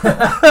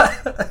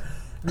 I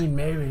mean,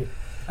 maybe.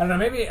 I don't know,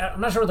 maybe...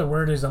 I'm not sure what the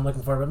word is I'm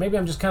looking for, but maybe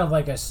I'm just kind of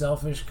like a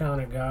selfish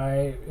kind of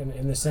guy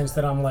in the sense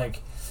that I'm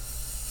like...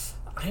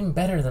 I'm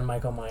better than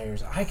Michael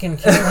Myers. I can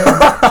kill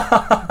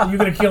him. You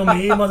gonna kill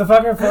me,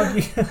 motherfucker? Fuck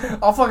you.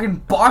 I'll fucking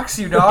box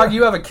you, dog.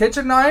 You have a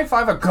kitchen knife? I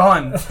have a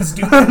gun. Let's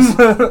do this.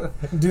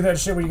 Do that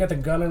shit where you got the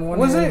gun in one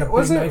hand and a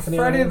big knife in the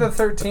other. Friday the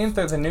 13th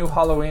or the new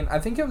Halloween? I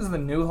think it was the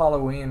new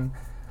Halloween.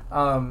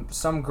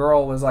 Some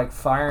girl was like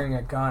firing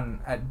a gun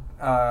at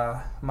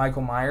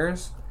Michael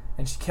Myers,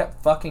 and she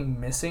kept fucking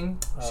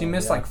missing. She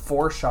missed like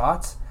 4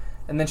 shots.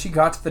 And then she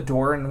got to the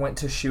door and went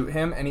to shoot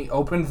him, and he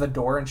opened the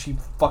door, and she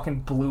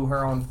fucking blew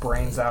her own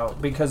brains out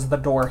because the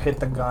door hit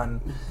the gun.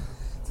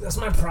 That's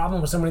my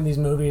problem with some of these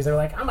movies. They're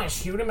like, I'm gonna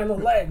shoot him in the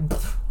leg.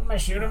 I'm gonna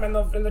shoot him in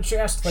the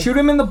chest. Like, shoot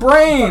him in the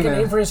brain.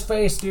 Fucking aim for his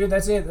face, dude.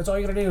 That's it. That's all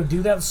you gotta do.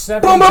 Do that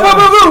 7 boom, times. boom,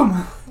 boom, boom,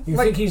 boom. You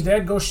think he's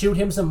dead? Go shoot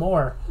him some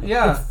more.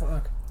 Yeah.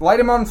 Fuck. Light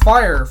him on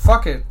fire.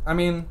 Fuck it. I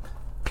mean,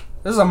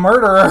 this is a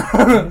murderer.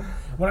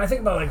 When I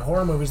think about like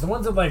horror movies, the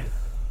ones that like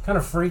kind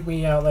of freak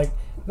me out, like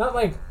not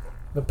like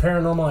the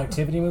Paranormal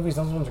Activity movies,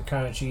 those ones are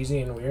kind of cheesy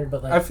and weird,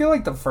 but like... I feel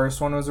like the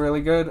first one was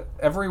really good.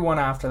 Every one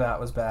after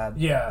that was bad.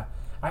 Yeah.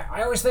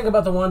 I always think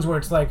about the ones where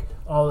it's like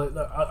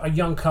a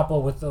young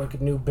couple with like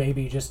a new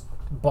baby just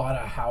bought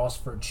a house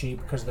for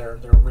cheap because they're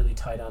really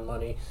tight on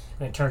money,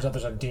 and it turns out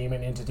there's a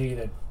demon entity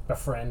that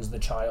befriends the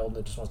child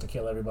that just wants to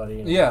kill everybody.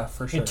 And yeah,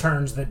 for sure. It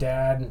turns the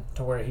dad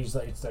to where he's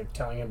like, it's like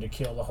telling him to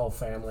kill the whole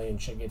family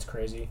and shit gets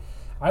crazy.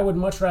 I would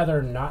much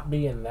rather not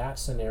be in that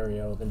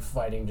scenario than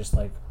fighting just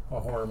like a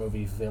horror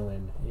movie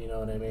villain, you know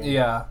what I mean?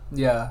 Yeah,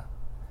 yeah.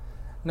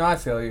 No, I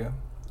feel you.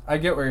 I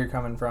get where you're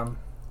coming from.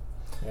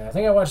 Yeah, I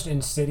think I watched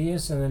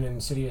Insidious and then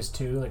Insidious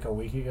 2 like a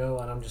week ago,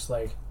 and I'm just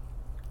like,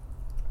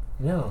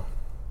 no.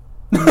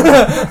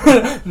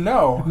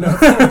 No. No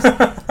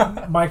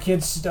thanks. My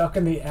kid's stuck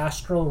in the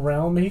astral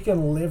realm. He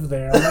can live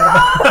there.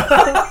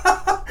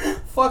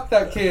 Fuck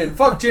that kid.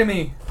 Fuck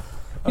Jimmy.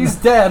 He's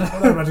dead.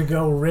 I'm not about to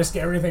go risk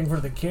everything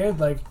for the kid.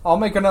 Like, I'll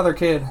make another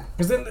kid.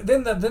 Because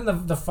then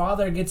the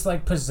father gets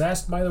like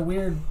possessed by the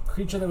weird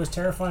creature that was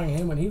terrifying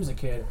him when he was a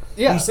kid.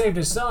 Yeah. He saved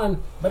his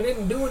son, but it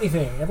didn't do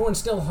anything. Everyone's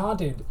still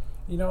haunted.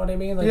 You know what I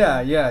mean? Like,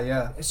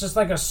 yeah. It's just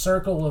like a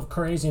circle of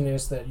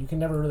craziness that you can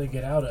never really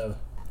get out of.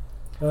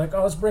 They're like,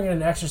 oh, let's bring in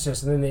an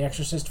exorcist, and then the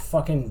exorcist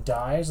fucking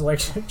dies.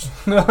 Like,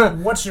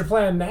 what's your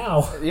plan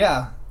now?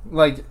 Yeah.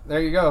 Like,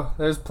 there you go.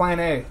 There's plan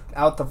A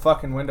out the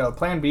fucking window.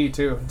 Plan B,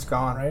 too. It's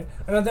gone. Right?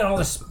 And then all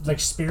the, like,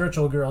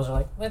 spiritual girls are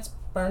like, let's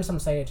burn some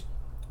sage.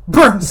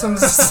 Burn some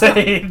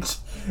sage.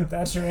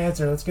 That's your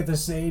answer. Let's get the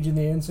sage and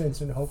the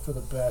incense and hope for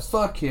the best.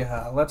 Fuck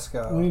yeah. Let's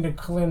go. We need to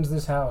cleanse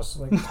this house.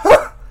 Like,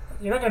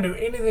 you're not going to do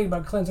anything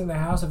about cleansing the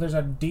house if there's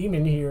a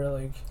demon here.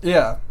 Like,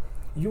 yeah.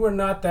 You are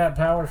not that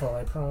powerful,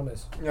 I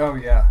promise. Oh,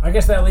 yeah. I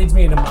guess that leads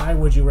me into my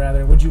would you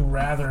rather. Would you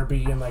rather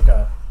be in, like,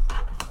 a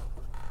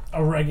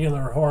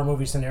regular horror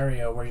movie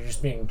scenario where you're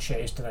just being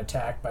chased and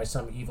attacked by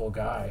some evil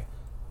guy,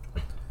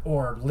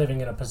 or living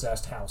in a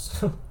possessed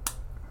house?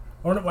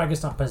 Or no, I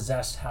guess not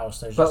possessed house.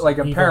 There's but just like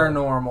a evil,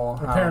 paranormal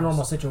house.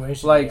 paranormal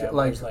situation. Like, yeah,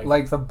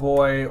 like the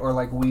boy or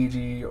like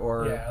Ouija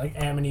or yeah, like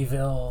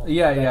Amityville.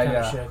 Yeah, that kind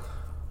yeah. of shit.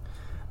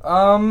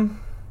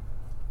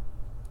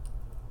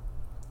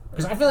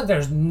 Because I feel like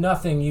there's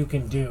nothing you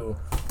can do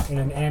in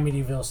an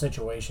Amityville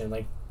situation.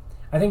 Like,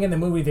 I think in the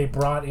movie they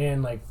brought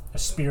in like a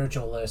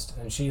spiritualist,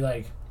 and she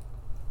like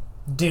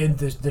did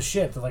the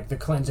shit, like the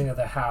cleansing of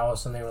the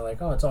house, and they were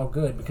like, oh, it's all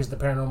good because the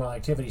paranormal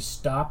activity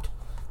stopped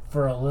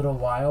for a little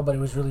while, but it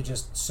was really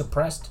just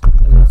suppressed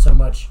and not so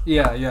much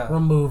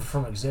removed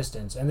from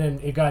existence. And then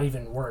it got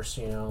even worse,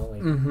 you know.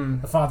 Like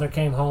the father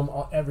came home,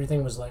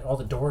 everything was like all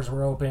the doors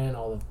were open,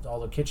 all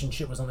the kitchen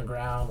shit was on the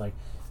ground, like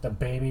the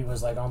baby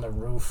was like on the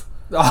roof.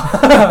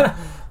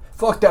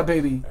 Fuck that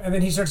baby. And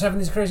then he starts having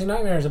these crazy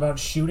nightmares about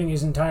shooting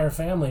his entire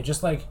family,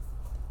 just like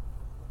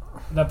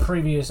the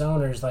previous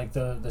owners, like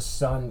the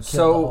son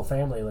killed the whole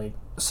family. Like,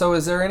 so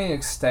is there any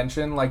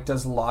extension? Like,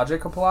 does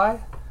logic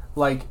apply?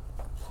 Like,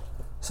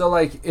 so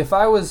like if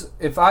I was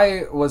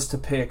to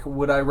pick,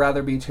 would I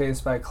rather be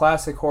chased by a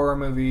classic horror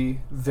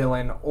movie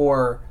villain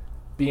or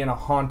be in a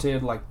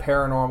haunted, like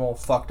paranormal,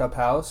 fucked up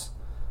house?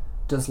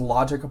 Does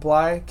logic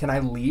apply? Can I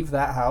leave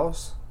that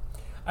house?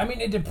 I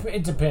mean, it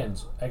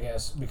depends, I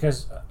guess,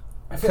 because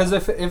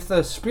if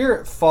the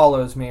spirit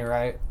follows me,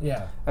 right?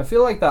 Yeah. I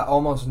feel like that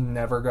almost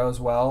never goes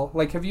well.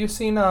 Like, have you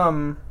seen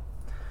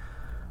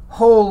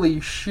holy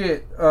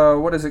shit,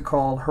 what is it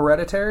called?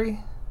 Hereditary?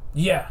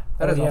 Yeah.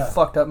 That is a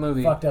fucked up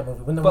movie. Fucked up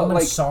movie. When the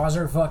woman saws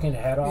her fucking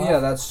head off. Yeah,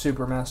 that's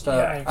super messed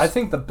up. Yikes. I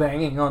think the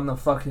banging on the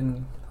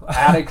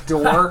attic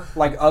door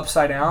like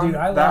upside down. Dude,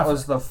 that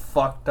was the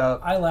fucked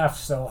up. I laughed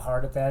so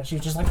hard at that. She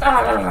was just like,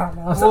 I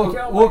was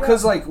well,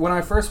 because like when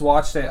I first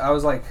watched it, I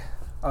was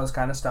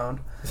kind of stoned,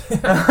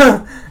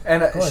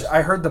 and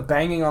I heard the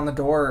banging on the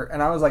door,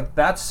 and I was like,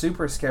 that's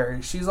super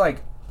scary. She's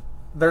like,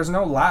 there's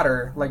no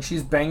ladder. Like,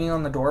 she's banging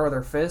on the door with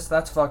her fist.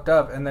 That's fucked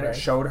up. And then it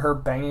showed her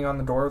banging on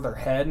the door with her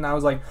head, and I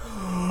was like,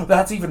 oh,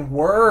 that's even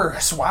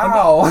worse.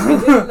 Wow.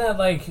 And then that,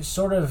 like,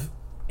 sort of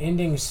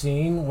ending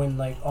scene when,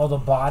 like, all the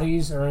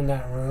bodies are in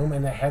that room,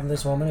 and the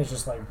headless woman is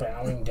just, like,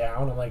 bowing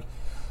down, and, like,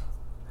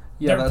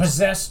 they're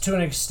possessed to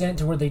an extent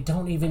to where they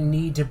don't even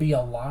need to be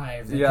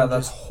alive.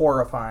 That's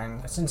horrifying.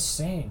 That's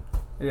insane.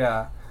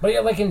 Yeah. But, yeah,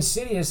 like,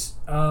 Insidious,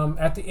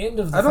 at the end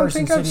of the first Insidious... I don't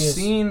think I've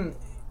seen...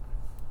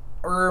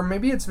 Or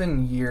maybe it's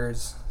been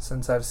years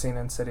since I've seen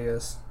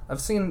Insidious.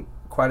 I've seen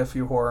quite a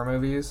few horror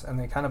movies, and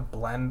they kind of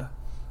blend.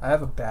 I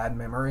have a bad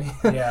memory.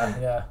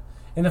 Yeah.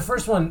 In the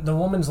first one, the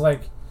woman's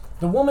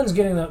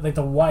getting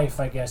the wife,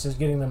 I guess, is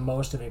getting the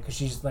most of it because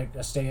she's like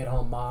a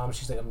stay-at-home mom.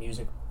 She's like a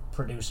music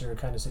producer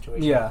kind of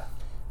situation. Yeah.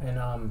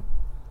 And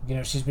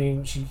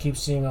she keeps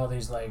seeing all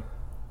these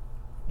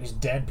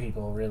dead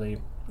people,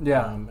 really.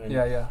 Yeah.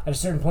 Yeah. At a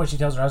certain point, she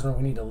tells her husband,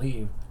 "We need to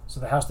leave." So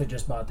the house they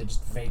just bought, they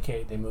just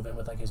vacate. They move in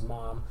with like his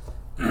mom,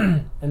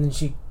 and then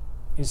she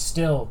is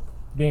still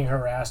being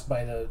harassed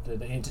by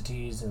the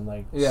entities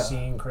and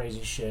seeing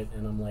crazy shit.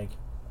 And I'm like,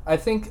 I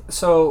think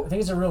it's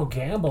a real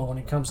gamble when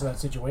it comes to that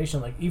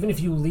situation. Like, even if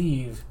you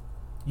leave,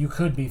 you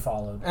could be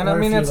followed. And I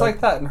mean, it's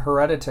like that in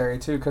Hereditary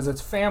too, because it's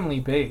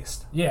family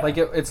based. Yeah, like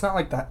it's not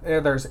like that.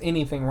 There's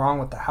anything wrong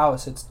with the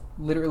house. It's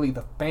literally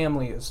the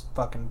family is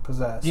fucking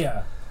possessed.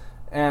 Yeah,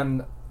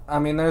 and. I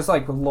mean, there's,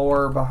 like,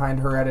 lore behind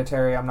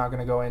Hereditary. I'm not going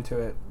to go into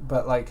it.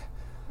 But, like,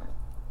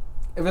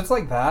 if it's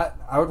like that,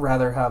 I would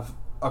rather have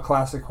a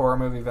classic horror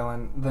movie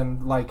villain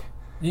than, like...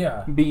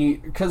 Yeah.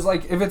 Because,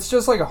 like, if it's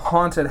just, like, a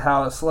haunted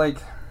house, like...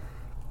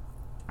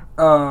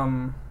 I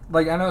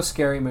know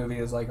Scary Movie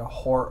is, like, a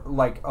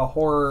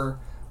horror,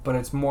 but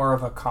it's more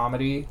of a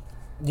comedy.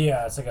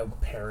 Yeah, it's like a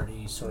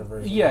parody sort of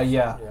version.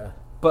 Yeah.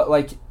 But,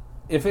 like,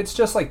 if it's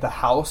just, like, the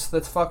house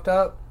that's fucked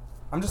up,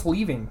 I'm just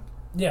leaving.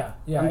 Yeah.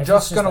 I'm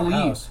just gonna leave.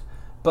 House.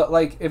 But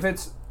like, if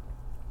it's,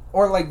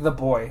 or like The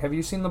Boy. Have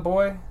you seen The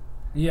Boy?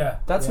 Yeah.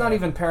 That's not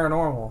even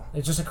paranormal.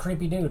 It's just a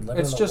creepy dude.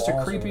 It's just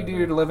a creepy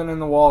dude living in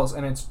the walls,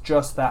 and it's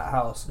just that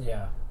house.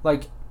 Yeah.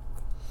 Like,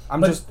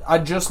 I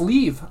just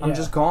leave. I'm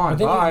just gone.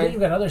 But bye. Then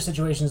you've got other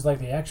situations like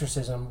The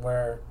Exorcism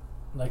where,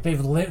 like, they've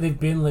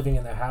been living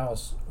in the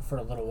house for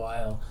a little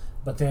while,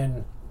 but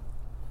then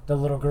the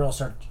little girl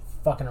starts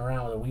fucking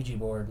around with a Ouija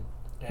board,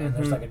 and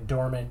there's like a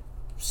dormant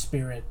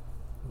spirit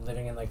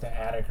living in like the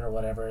attic or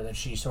whatever that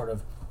she sort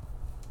of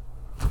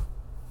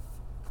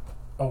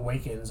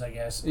awakens, I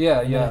guess.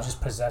 Yeah. And then it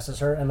just possesses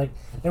her, and like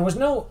there was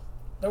no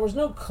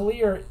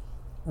clear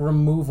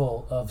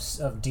removal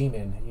of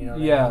demon. You know.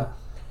 What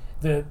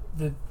I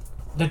mean?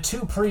 The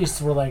two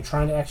priests were like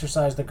trying to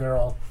exorcise the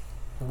girl.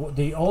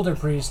 The older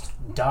priest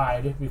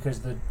died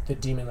because the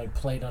demon like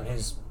played on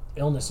his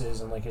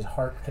illnesses and like his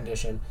heart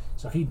condition,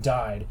 so he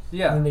died.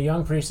 Yeah. And then the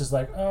young priest is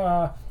like,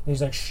 and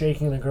he's like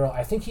shaking the girl.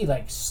 I think he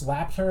like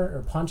slapped her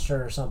or punched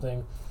her or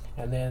something,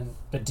 and then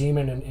the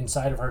demon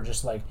inside of her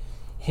just like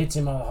hits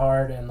him all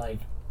hard and like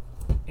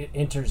it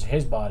enters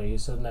his body.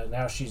 So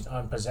now she's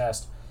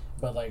unpossessed,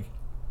 but like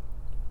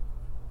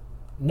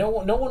no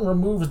one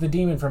removes the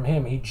demon from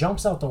him. He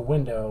jumps out the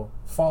window,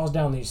 falls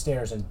down these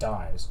stairs, and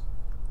dies.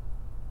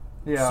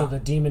 Yeah. So the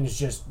demon is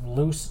just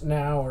loose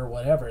now or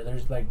whatever.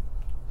 There's like.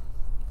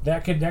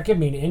 That could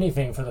mean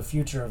anything for the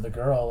future of the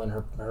girl and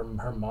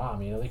her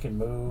mom. You know, they could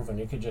move and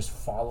it could just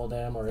follow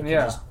them, or it could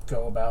just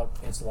go about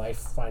its life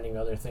finding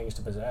other things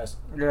to possess.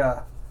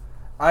 Yeah,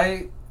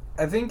 I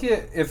think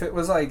if it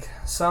was like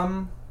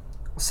some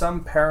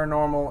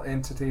paranormal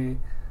entity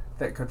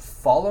that could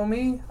follow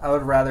me, I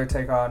would rather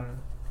take on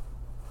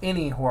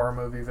any horror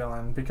movie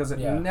villain, because it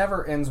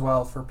never ends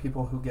well for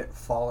people who get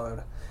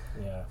followed.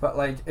 Yeah. But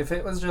like if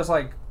it was just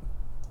like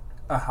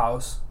a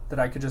house that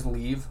I could just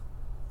leave,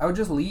 I would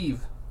just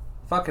leave.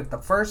 Fuck it. The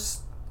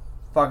first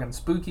fucking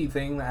spooky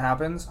thing that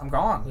happens, I'm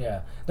gone.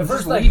 Yeah. The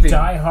first like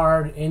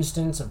die-hard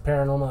instance of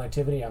paranormal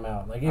activity, I'm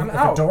out. Like if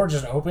the door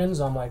just opens,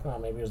 I'm like, oh,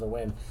 maybe it was the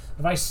wind.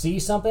 If I see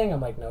something, I'm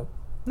like,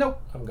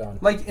 nope, I'm gone.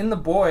 Like in The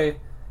Boy,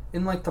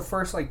 in like the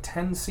first like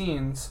 10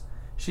 scenes,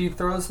 she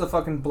throws the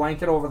fucking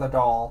blanket over the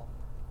doll,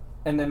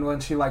 and then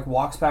when she like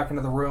walks back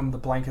into the room, the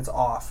blanket's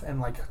off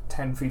and like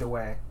 10 feet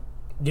away.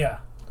 Yeah.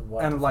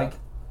 And like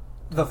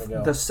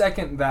the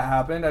second that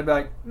happened, I'd be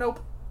like, nope,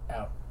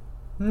 out.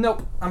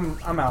 Nope,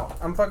 I'm out.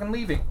 I'm fucking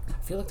leaving.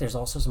 I feel like there's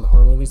also some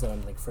horror movies that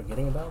I'm like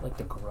forgetting about, like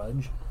The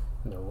Grudge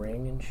and The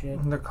Ring and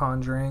shit. The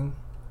Conjuring,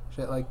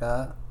 shit like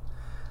that.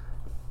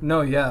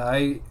 No, yeah,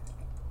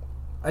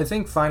 I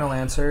think final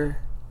answer,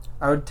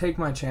 I would take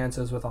my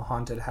chances with a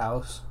haunted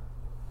house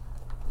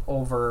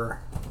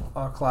over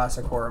a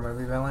classic horror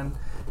movie villain,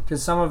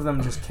 because some of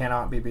them just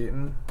cannot be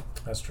beaten.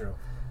 That's true.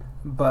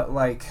 But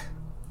like,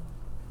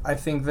 I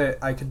think that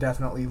I could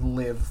definitely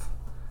live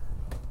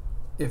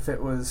if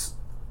it was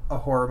a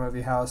horror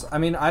movie house. I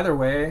mean, either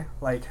way,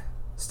 like,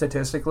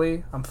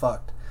 statistically, I'm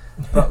fucked.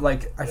 But,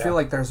 like, I feel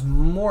like there's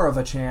more of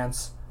a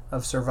chance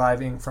of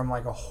surviving from,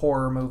 like, a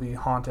horror movie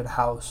haunted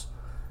house.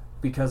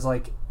 Because,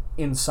 like,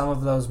 in some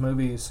of those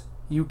movies,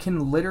 you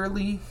can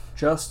literally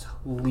just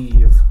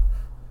leave.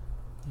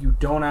 You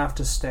don't have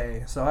to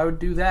stay. So I would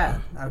do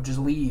that. I would just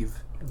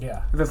leave.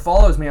 Yeah. If it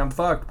follows me, I'm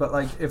fucked. But,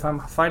 like, if I'm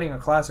fighting a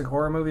classic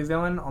horror movie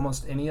villain,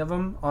 almost any of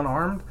them,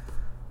 unarmed,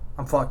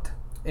 I'm fucked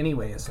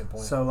anyways. Good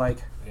point. So,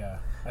 like... Yeah.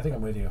 I think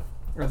I'm with you.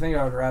 I think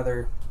I would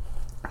rather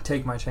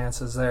take my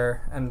chances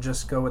there and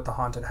just go with the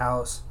haunted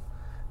house.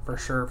 For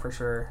sure, for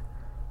sure.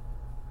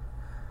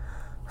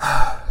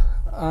 I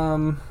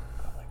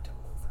like to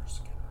move her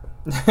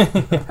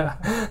skin. Yeah.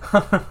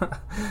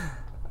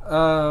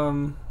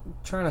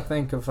 Trying to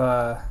think of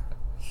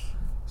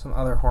some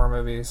other horror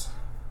movies.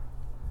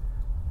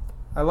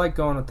 I like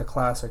going with the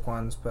classic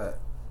ones, but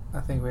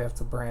I think we have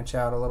to branch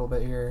out a little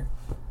bit here.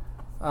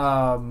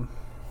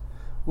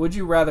 Would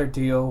you rather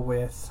deal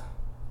with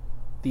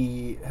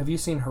have you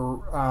seen her?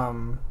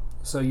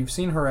 So you've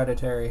seen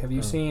Hereditary. Have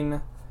you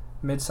seen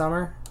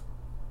Midsummer?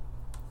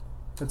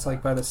 It's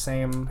like by the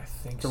same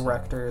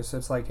directors. So.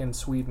 It's like in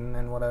Sweden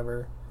and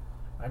whatever.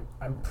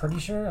 I'm pretty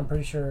sure. I'm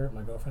pretty sure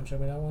my girlfriend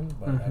showed me that one,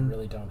 but I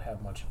really don't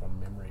have much of a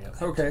memory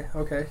of it. Okay.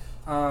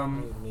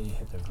 Let me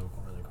hit the Google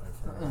really quick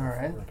for all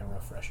right. Like a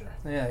refresher.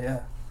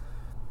 Yeah.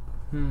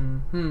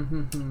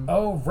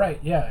 Oh right,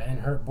 yeah, and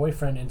her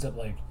boyfriend ends up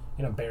like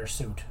in a bear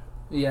suit.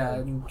 Yeah,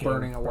 like,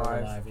 burning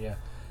alive. Yeah.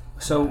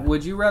 So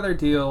would you rather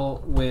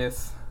deal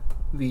with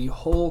the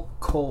whole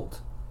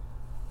cult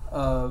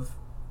of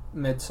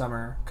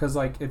Midsummer? Because,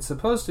 like, it's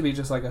supposed to be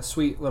just like a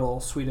sweet little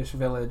Swedish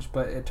village,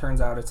 but it turns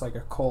out it's like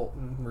a cult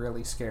and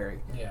really scary.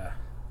 Yeah.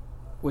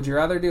 Would you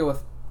rather deal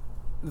with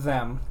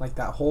them, like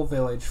that whole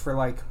village, for,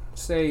 like,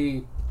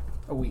 say,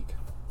 a week?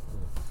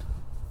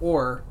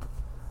 Or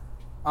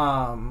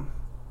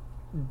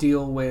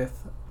deal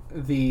with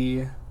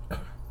the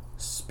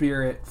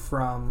spirit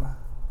from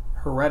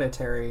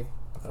Hereditary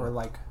for,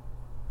 like,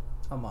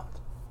 a month?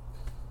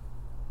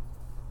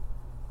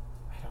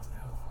 I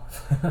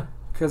don't know.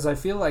 Because I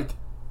feel like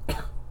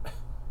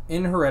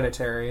in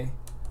Hereditary,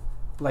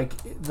 like,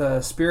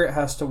 the spirit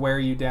has to wear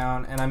you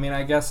down. And I mean,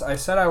 I guess I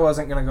said I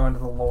wasn't going to go into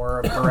the lore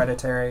of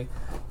Hereditary,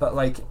 but,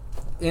 like,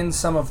 in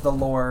some of the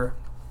lore,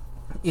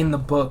 in the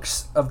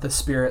books of the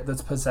spirit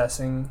that's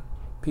possessing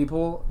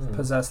people,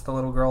 possess the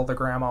little girl, the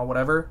grandma,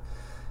 whatever,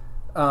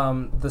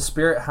 the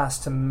spirit has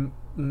to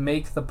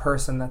make the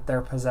person that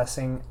they're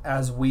possessing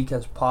as weak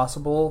as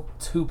possible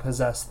to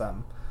possess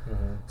them.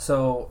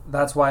 So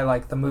that's why,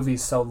 like, the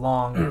movie's so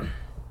long.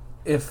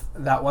 If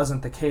that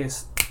wasn't the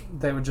case,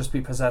 they would just be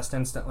possessed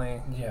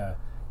instantly. Yeah.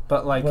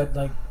 But like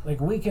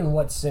weak in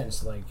what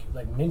sense? Like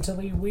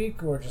mentally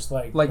weak, or just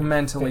like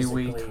mentally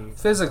weak?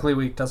 Physically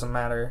weak doesn't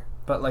matter,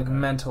 but like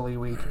mentally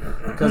weak.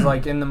 Because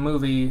like in the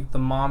movie, the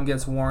mom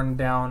gets worn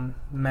down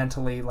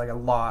mentally like a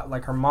lot.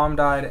 Like her mom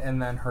died,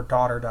 and then her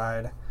daughter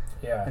died.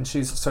 Yeah. And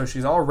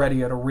she's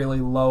already at a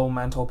really low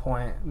mental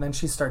point. And then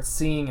she starts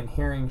seeing and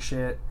hearing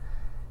shit,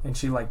 and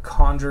she like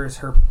conjures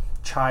her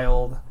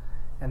child,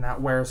 and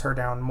that wears her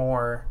down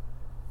more.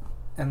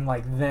 And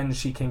like then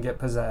she can get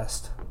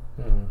possessed.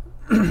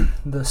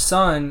 The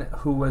son,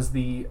 who was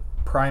the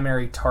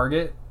primary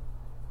target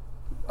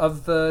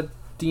of the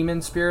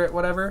demon spirit,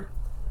 whatever,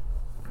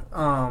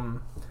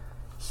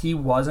 he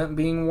wasn't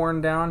being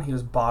worn down. He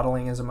was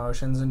bottling his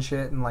emotions and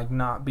shit, and like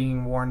not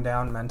being worn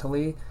down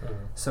mentally.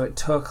 So it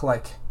took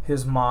like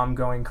his mom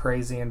going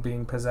crazy and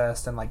being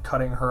possessed and like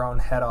cutting her own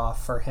head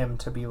off for him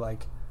to be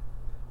like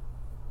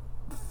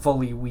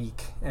fully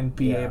weak and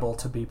be able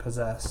to be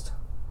possessed.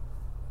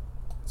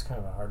 It's kind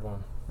of a hard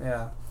one.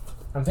 Yeah.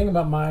 I'm thinking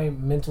about my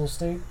mental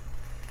state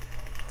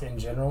in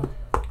general.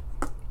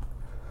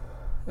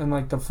 And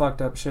like the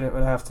fucked up shit it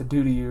would have to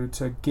do to you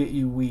to get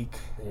you weak.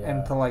 Yeah.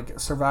 And to like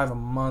survive a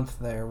month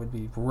there would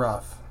be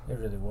rough. It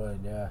really would,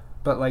 yeah.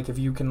 But like if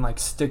you can like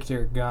stick to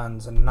your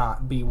guns and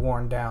not be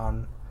worn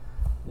down.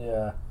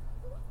 Yeah.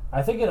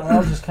 I think it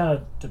all just kind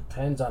of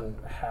depends on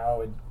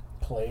how it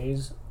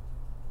plays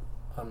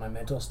on my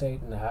mental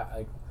state and how,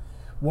 like,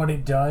 what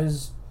it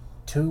does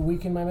to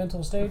weaken my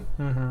mental state.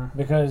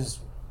 Because,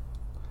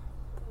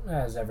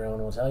 as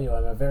everyone will tell you,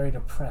 I'm a very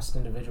depressed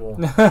individual.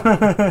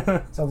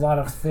 It's a lot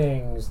of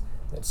things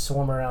that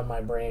swarm around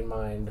my brain,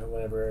 mind, or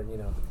whatever, you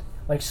know.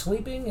 Like,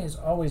 sleeping is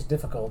always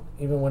difficult,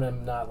 even when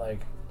I'm not,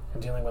 like, I'm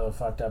dealing with a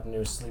fucked up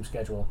new sleep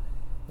schedule.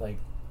 Like,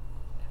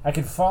 I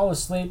can fall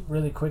asleep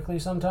really quickly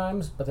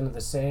sometimes, but then at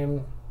the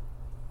same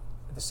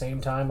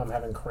time, I'm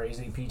having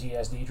crazy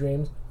PTSD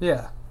dreams.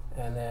 Yeah.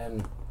 And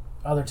then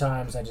other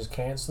times I just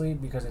can't sleep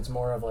because it's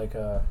more of like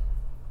a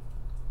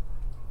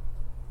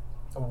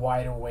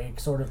wide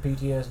awake sort of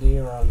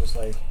PTSD, where I'm just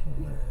like...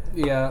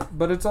 Yeah,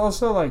 but it's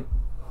also like...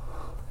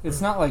 It's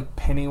not like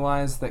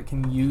Pennywise that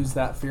can use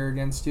that fear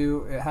against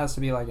you. It has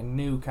to be like a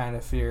new kind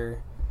of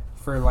fear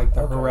for like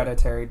the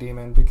hereditary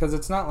demon, because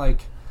it's not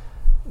like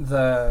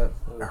the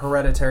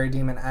hereditary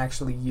demon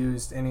actually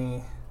used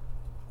any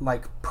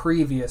like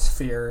previous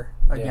fear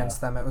against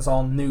them. It was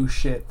all new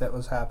shit that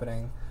was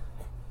happening.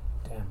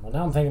 Damn. Well,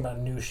 now I'm thinking about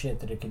new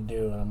shit that it could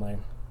do, and I'm like,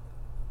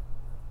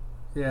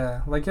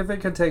 yeah, like if it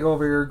could take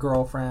over your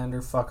girlfriend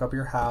or fuck up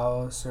your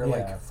house or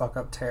like fuck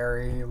up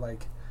Terry,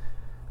 like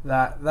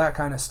that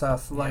kind of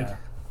stuff, like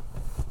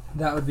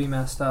that would be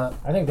messed up.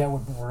 I think that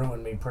would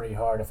ruin me pretty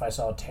hard if I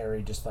saw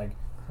Terry just like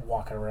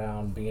walking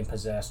around being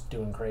possessed,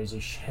 doing crazy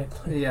shit.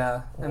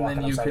 Yeah, and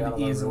then you could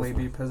easily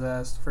be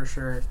possessed for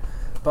sure.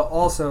 But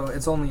also,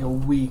 it's only a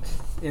week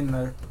in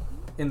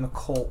the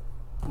cult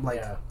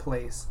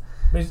place.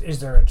 Is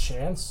there a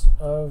chance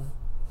of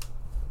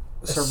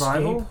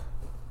survival? Escape?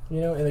 You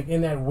know, like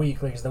in that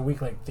week, like is the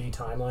week like the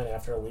timeline?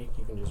 After a week,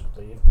 you can just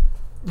leave.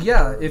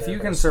 Yeah, if you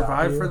can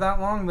survive for that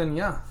long, then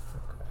yeah.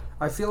 Okay.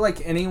 I feel like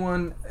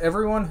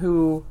everyone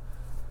who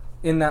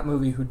in that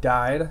movie who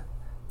died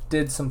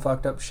did some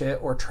fucked up shit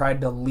or tried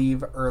to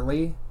leave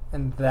early,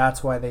 and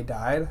that's why they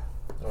died.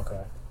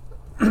 Okay.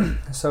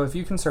 So if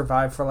you can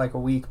survive for like a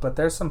week, but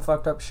there's some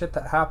fucked up shit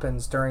that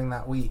happens during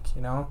that week,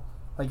 you know?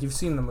 Like you've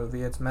seen the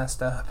movie, it's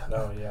messed up.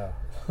 Oh yeah.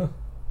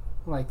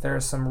 Like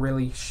there's some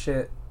really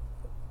shit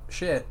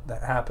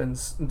that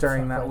happens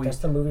during that week. That's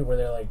the movie where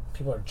they're like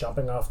people are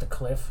jumping off the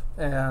cliff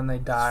and they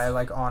die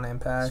like on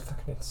impact. It's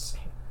fucking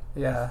insane.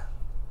 Yeah.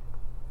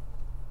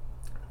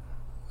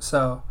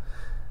 So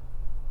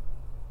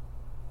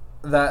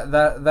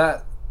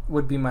that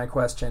would be my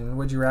question.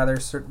 Would you rather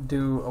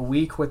do a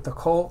week with the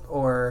cult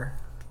or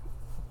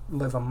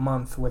live a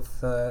month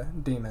with the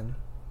demon?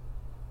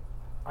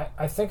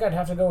 I think I'd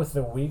have to go with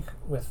the week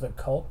with the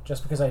cult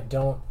just because I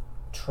don't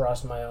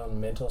trust my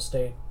own mental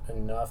state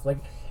enough. Like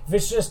if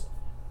it's just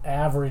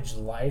average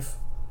life,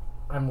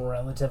 I'm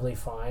relatively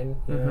fine.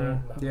 You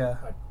know? Yeah.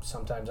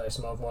 Sometimes I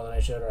smoke more than I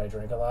should, or I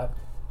drink a lot.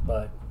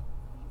 But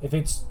if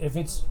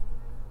it's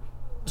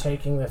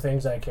taking the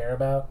things I care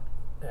about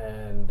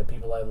and the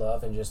people I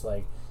love and just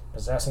like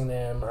possessing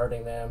them,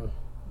 hurting them,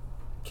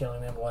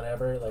 killing them,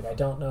 whatever, like I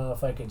don't know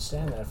if I could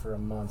stand that for a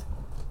month.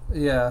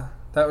 Yeah,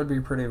 that would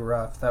be pretty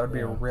rough. That would be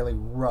a really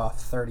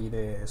rough 30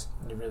 days.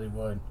 It really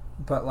would.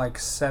 But like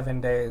 7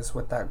 days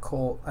with that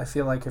cult, I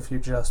feel like if you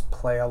just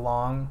play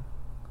along.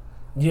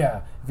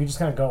 Yeah, if you just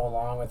kind of go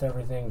along with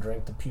everything,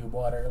 drink the pube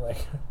water,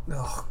 like.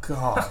 Oh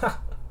God,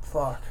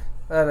 fuck!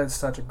 That is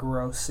such a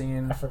gross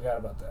scene. I forgot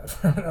about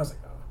that. I was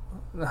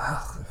like,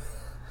 oh,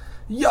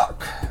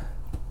 yuck.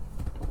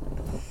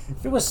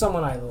 If it was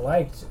someone I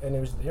liked and it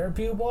was their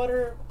pube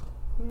water,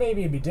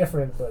 maybe it'd be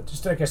different. But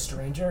just like a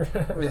stranger.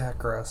 Yeah,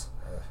 gross.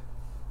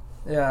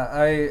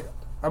 Yeah,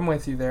 I'm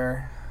with you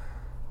there.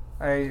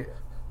 I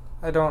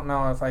don't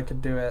know if I could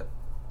do it.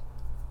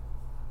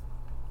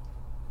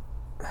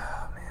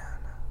 Oh, man.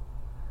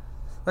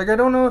 Like, I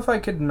don't know if I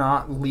could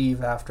not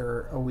leave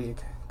after a week.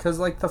 Because,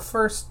 like,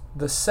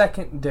 the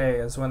second day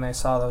is when they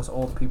saw those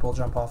old people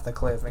jump off the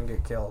cliff and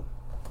get killed.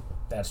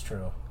 That's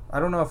true. I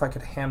don't know if I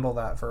could handle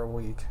that for a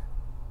week.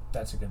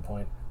 That's a good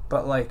point.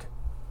 But, like,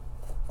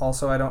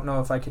 also I don't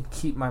know if I could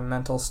keep my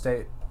mental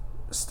state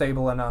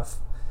stable enough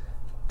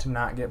to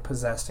not get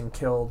possessed and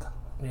killed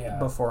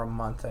before a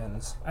month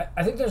ends.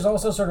 I think there's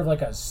also sort of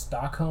like a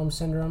Stockholm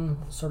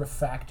Syndrome sort of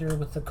factor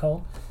with the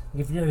cult.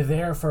 Like if you're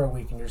there for a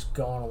week and you're just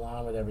going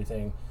along with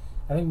everything,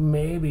 I think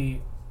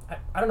maybe,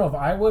 I don't know if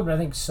I would, but I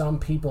think some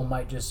people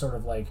might just sort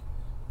of like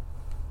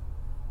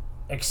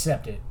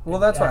accept it.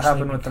 Well, that's what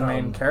happened with the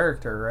main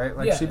character, right?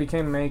 Like she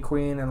became May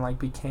Queen and like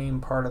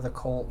became part of the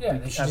cult.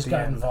 Yeah, she just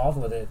got involved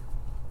with it.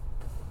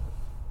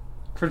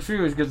 But she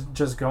was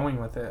just going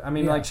with it. I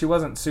mean, like she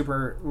wasn't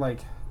super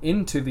like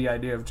into the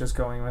idea of just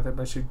going with it,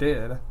 but she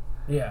did.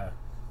 Yeah.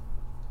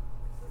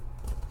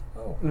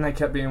 Oh. And they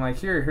kept being like,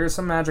 here's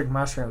some magic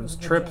mushrooms.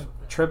 Trip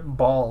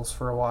balls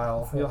for a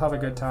while. You'll have a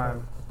good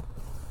time.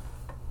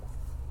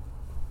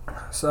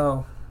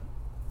 So,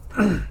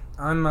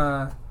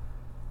 I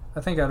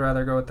think I'd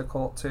rather go with the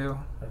cult too.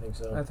 I think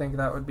so. I think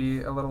that would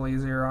be a little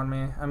easier on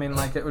me. I mean,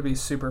 like it would be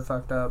super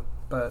fucked up,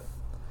 but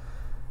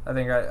I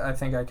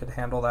think I could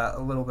handle that a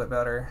little bit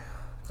better,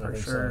 for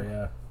sure. So,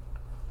 yeah.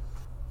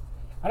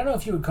 I don't know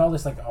if you would call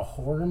this like a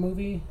horror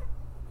movie.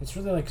 It's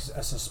really like a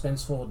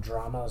suspenseful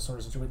drama sort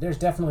of situation. There's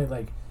definitely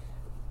like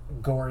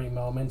gory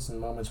moments and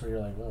moments where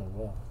you're like, oh,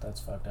 well, that's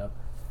fucked up.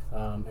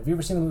 Have you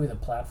ever seen the movie The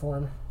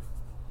Platform?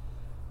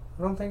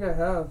 I don't think I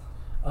have.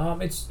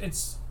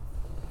 It's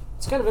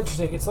kind of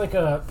interesting. It's like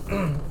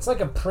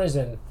a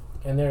prison,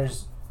 and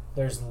there's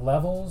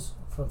levels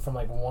from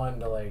like 1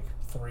 to like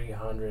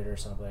 300 or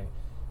something,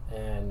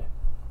 and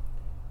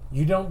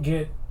you don't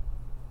get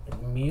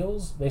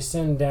meals. They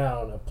send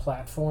down a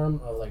platform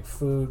of like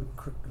food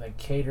like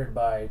catered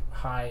by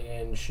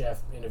high-end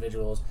chef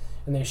individuals,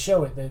 and they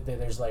show it.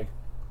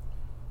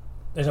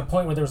 There's a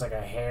point where there was like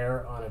a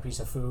hair on a piece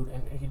of food,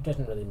 and it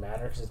doesn't really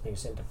matter because it's being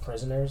sent to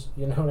prisoners.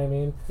 You know what I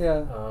mean?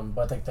 Yeah.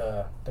 But like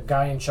the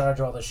guy in charge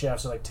of all the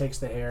chefs like takes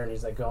the hair and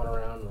he's like going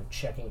around like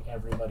checking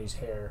everybody's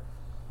hair,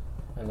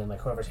 and then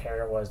like whoever's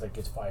hair it was like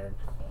gets fired.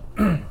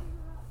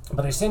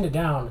 But they send it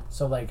down,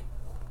 so like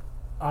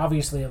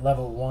obviously at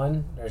level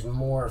 1 there's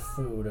more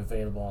food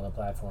available on the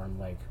platform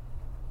like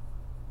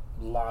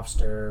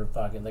lobster,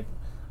 fucking like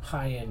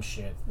high-end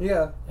shit.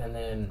 Yeah. And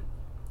then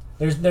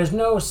there's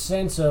no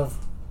sense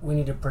of we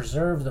need to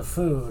preserve the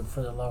food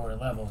for the lower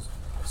levels.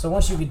 So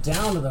once you get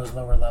down to those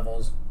lower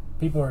levels,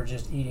 people are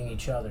just eating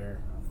each other.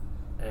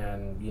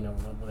 And, you know,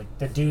 like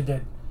the dude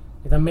that,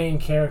 the main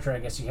character, I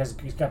guess,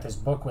 he's got this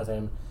book with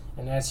him,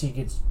 and as he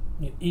gets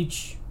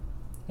each,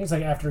 I think it's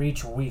like after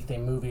each week they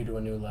move you to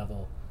a new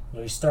level. You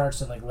know, he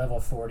starts at like level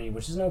 40,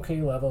 which is an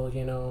okay level,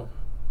 you know,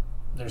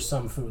 there's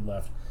some food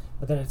left.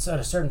 But then it's at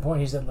a certain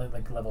point he's at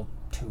like level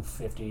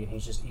 250, and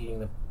he's just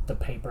eating the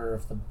paper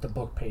of the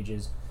book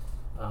pages.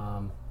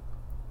 And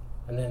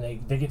then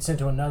they get sent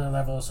to another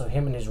level, so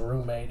him and his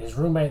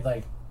roommate,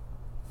 like,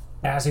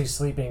 as he's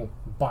sleeping,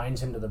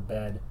 binds him to the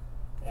bed,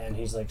 and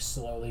he's like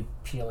slowly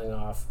peeling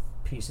off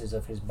pieces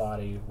of his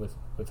body with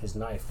his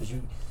knife, because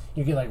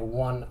you get like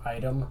one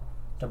item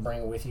to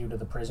bring with you to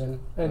the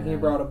prison. And he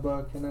brought a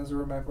book, and his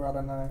roommate brought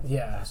a knife.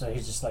 Yeah, so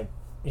he's just like,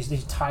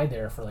 he's tied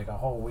there for like a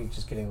whole week,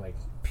 just getting like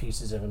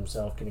pieces of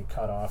himself getting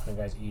cut off, and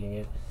the guy's eating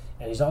it,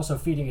 and he's also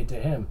feeding it to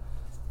him,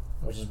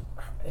 which is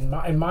in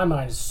my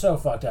mind is so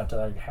fucked up to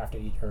like have to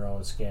eat your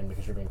own skin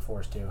because you're being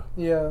forced to.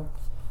 Yeah.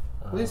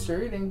 At least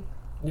you're eating.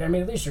 Yeah, I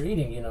mean, at least you're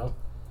eating, you know.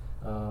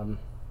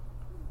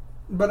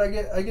 But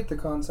I get the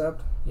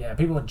concept. Yeah,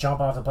 people would jump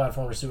off the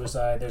platform for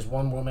suicide. There's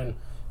one woman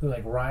who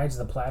like rides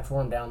the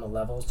platform down the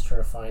levels to try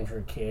to find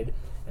her kid,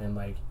 and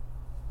like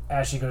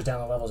as she goes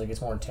down the levels, it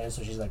gets more intense.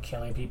 So she's like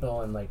killing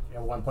people, and like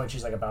at one point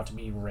she's like about to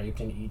be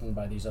raped and eaten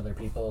by these other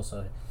people.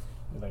 So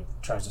he like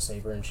tries to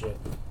save her and shit.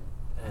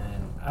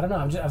 And I don't know.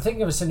 I'm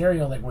thinking of a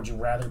scenario like, would you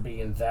rather be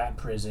in that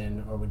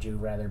prison, or would you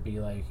rather be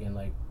like in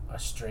like a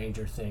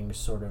Stranger Things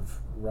sort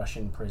of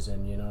Russian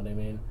prison? You know what I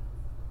mean?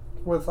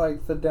 With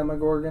like the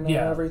Demogorgon and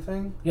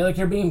everything. Yeah, like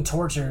you're being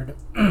tortured,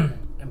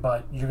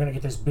 but you're gonna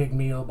get this big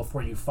meal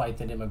before you fight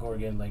the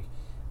Demogorgon. Like,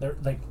 there,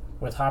 like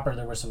with Hopper,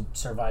 there was some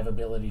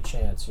survivability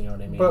chance. You know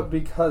what I mean? But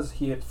because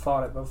he had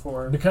fought it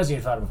before.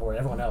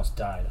 Everyone else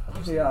died.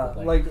 Obviously. Yeah,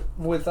 like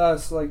with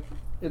us, like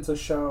it's a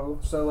show,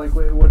 so like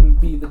it wouldn't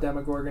be the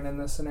Demogorgon in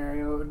this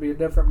scenario. It would be a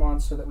different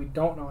monster that we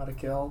don't know how to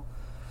kill.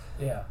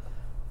 Yeah.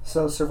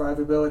 So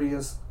survivability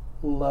is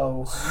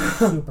low.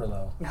 Super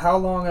low. How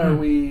long are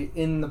we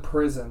in the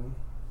prison?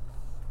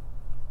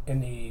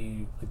 In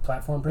the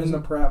platform prison?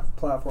 In the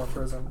platform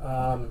prison.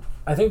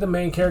 I think the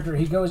main character,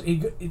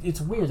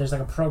 it's weird. There's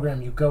like a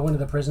program. You go into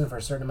the prison for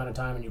a certain amount of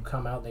time, and you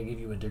come out, and they give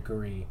you a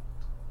degree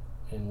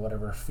in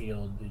whatever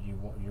field that you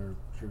want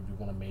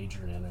to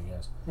major in, I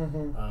guess.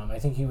 Mm-hmm. I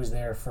think he was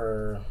there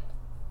for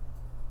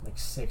like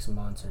 6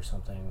 months or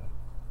something,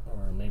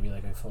 or maybe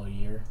like a full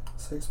year.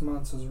 6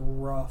 months is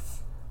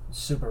rough.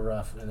 Super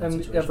rough. In that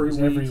and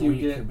situation. every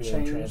week you get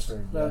changed.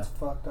 Transferred. That's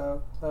fucked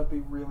up. That'd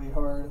be really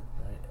hard.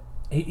 Right.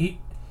 He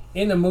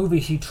in the movie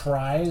he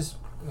tries.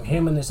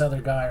 Him and this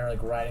other guy are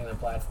like riding the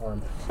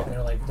platform, and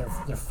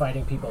they're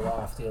fighting people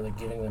off. They're like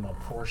giving them a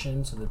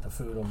portion so that the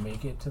food will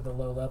make it to the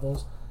low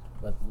levels,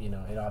 but you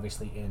know it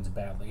obviously ends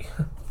badly.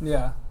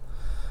 Yeah.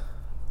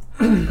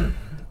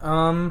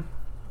 I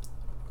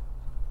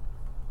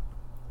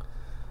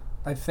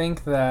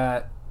think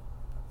that.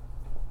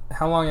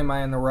 How long am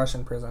I in the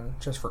Russian prison?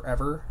 Just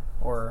forever,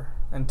 or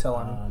until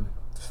I'm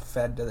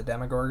fed to the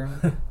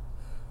Demogorgon?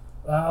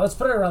 Let's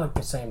put it around like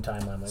the same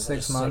timeline. Like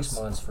 6 months.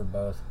 6 months for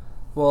both.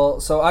 Well,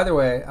 so either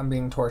way, I'm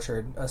being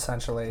tortured,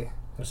 essentially.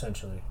 I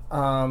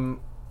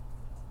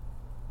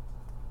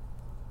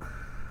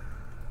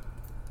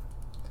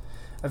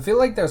feel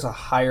like there's a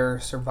higher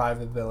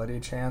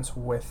survivability chance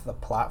with the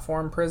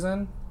platform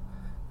prison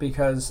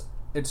because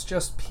it's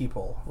just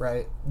people,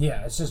 right?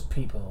 Yeah, it's just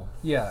people.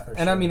 Yeah, and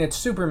sure. I mean, it's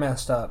super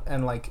messed up,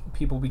 and like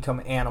people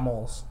become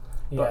animals.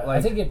 Yeah, but, like,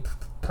 I think it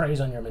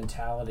preys on your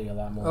mentality a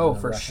lot more. Oh,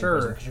 for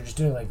sure. Because you're just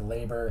doing like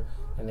labor,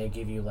 and they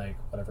give you like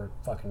whatever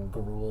fucking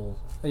gruel.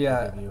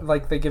 Yeah,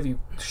 like they give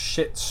you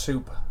shit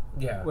soup.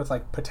 Yeah. With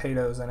like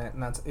potatoes in it,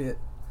 and that's it.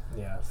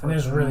 Yeah, and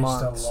there's really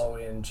just a low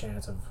end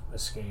chance of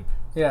escape.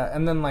 Yeah,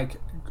 and then like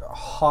a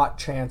hot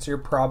chance you're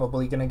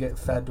probably gonna get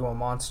fed to a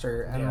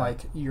monster, and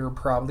like you're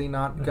probably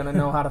not gonna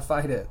know how to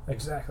fight it.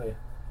 Exactly.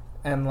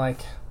 And like,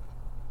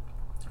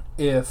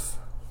 if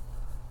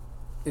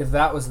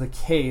that was the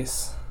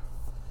case,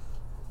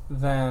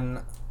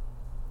 then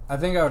I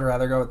think I would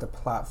rather go with the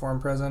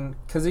platform prison,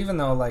 because even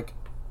though like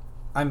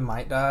I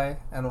might die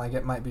and like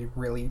it might be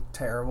really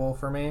terrible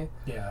for me.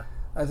 Yeah.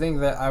 I think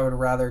that I would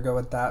rather go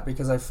with that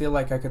because I feel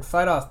like I could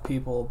fight off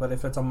people, but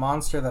if it's a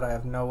monster that I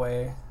have no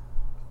way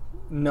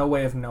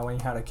of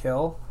knowing how to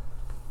kill,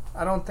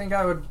 I don't think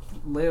I would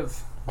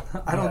live.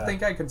 I don't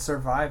think I could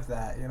survive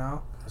that, you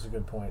know? That's a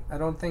good point. I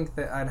don't think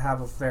that I'd have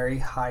a very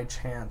high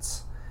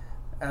chance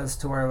as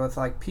to where with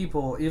like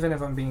people, even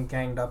if I'm being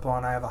ganged up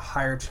on, I have a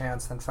higher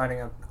chance than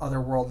fighting an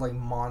otherworldly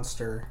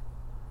monster.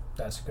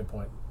 That's a good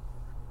point.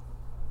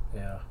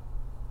 Yeah.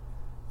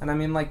 And I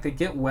mean, like, they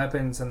get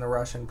weapons in the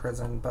Russian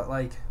prison, but,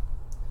 like,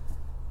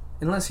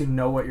 unless you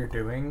know what you're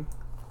doing,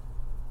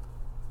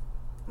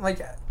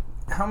 like,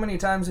 how many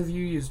times have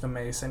you used a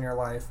mace in your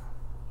life?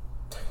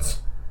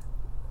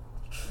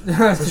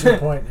 That's a good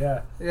point.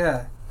 Yeah.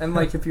 Yeah, and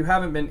like if you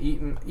haven't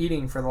been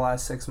eating for the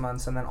last 6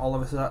 months, and then all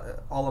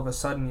of a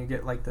sudden you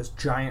get like this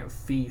giant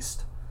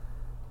feast,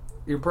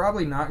 you're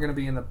probably not going to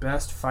be in the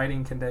best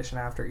fighting condition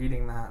after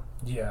eating that.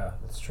 Yeah,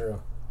 that's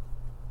true.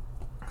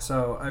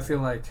 So I feel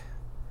like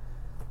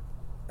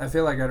I'd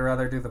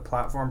rather do the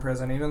platform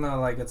prison, even though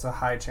like it's a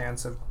high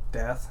chance of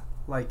death.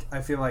 Like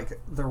I feel like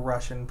the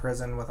Russian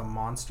prison with a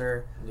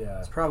monster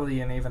is probably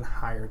an even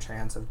higher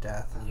chance of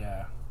death.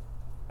 Yeah.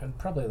 And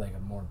probably like a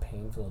more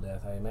painful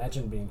death. I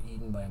imagine being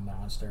eaten by a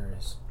monster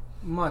is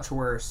much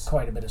worse.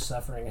 Quite a bit of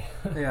suffering.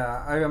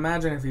 Yeah, I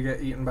imagine if you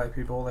get eaten by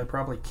people, they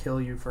probably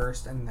kill you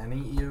first and then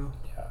eat you.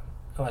 Yeah,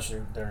 unless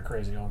they're a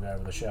crazy old guy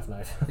with a chef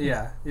knife.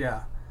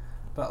 Yeah.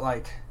 But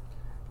like,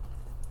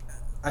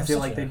 I feel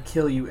like they'd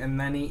kill you and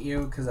then eat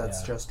you because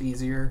that's just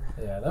easier.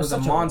 Yeah, that's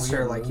with a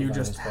monster, like you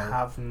just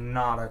have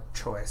not a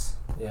choice.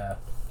 Yeah,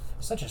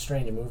 it's such a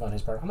strange move on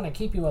his part. I'm gonna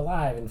keep you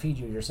alive and feed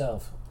you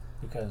yourself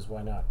because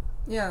why not?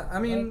 Yeah, I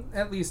mean,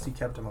 at least he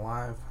kept him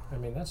alive. I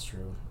mean, that's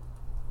true.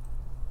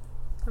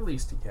 At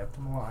least he kept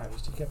him alive. At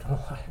least he kept him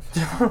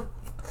alive.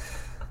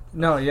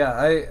 No, yeah,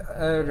 I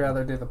would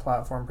rather do the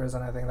platform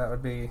prison. I think that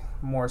would be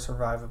more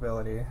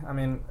survivability. I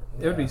mean,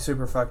 it would be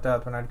super fucked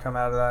up, and I'd come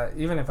out of that.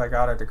 Even if I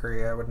got a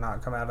degree, I would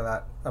not come out of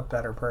that a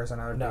better person.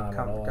 I would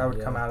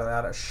come out of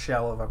that a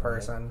shell of a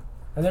person. Right.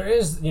 And there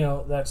is,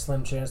 that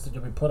slim chance that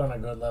you'll be put on a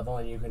good level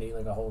and you can eat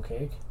like a whole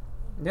cake.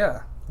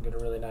 Yeah. Get a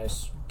really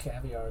nice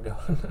caviar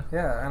going.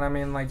 Yeah, and I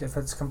mean, like, if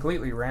it's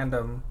completely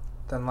random,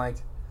 then, like,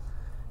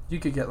 you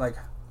could get, like,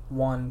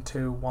 1,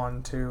 2,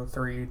 1, 2,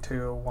 3,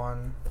 2,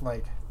 1,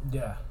 like...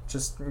 Yeah.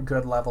 Just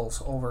good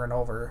levels over and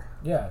over.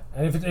 Yeah,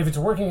 and if it's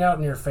working out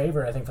in your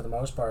favor, I think for the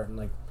most part, and,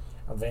 like,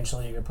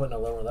 eventually you can put in a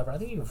lower level, I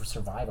think you can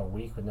survive a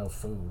week with no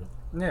food.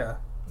 Yeah.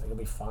 Like, you'll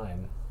be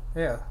fine.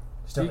 Yeah.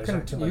 Still,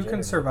 you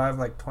can survive,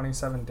 like,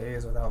 27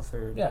 days without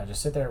food. Yeah,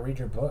 just sit there and read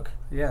your book.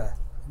 Yeah,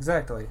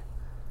 exactly.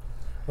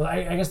 Well,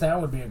 I guess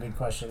that would be a good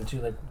question too.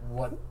 Like,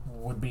 what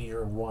would be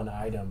your one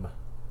item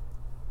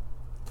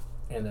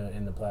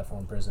in the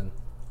platform prison?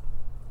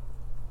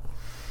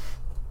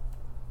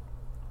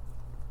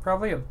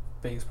 Probably a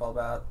baseball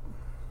bat.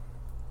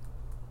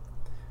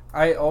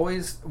 I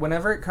always,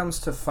 whenever it comes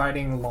to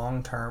fighting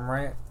long term,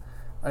 right,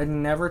 I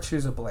never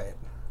choose a blade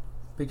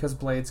because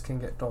blades can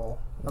get dull.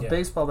 A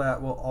baseball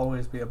bat will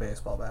always be a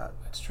baseball bat.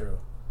 That's true.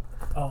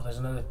 Oh, there's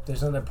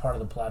another part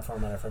of the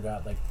platform that I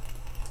forgot. Like,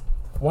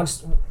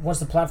 once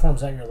the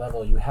platform's at your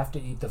level, you have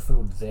to eat the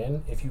food.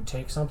 Then, if you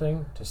take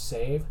something to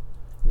save,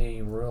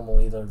 the room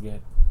will either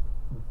get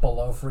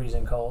below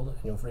freezing cold and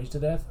you'll freeze to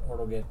death, or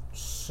it'll get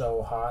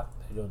so hot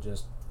that you'll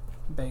just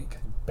bake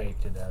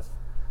to death.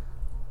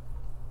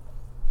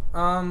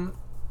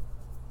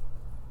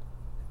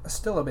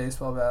 Still a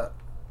baseball bat.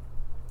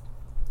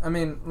 I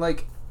mean,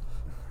 like,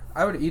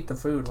 I would eat the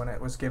food when it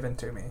was given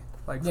to me,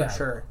 like, for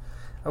sure.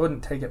 I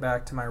wouldn't take it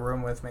back to my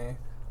room with me.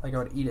 Like, I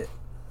would eat it.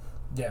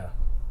 Yeah.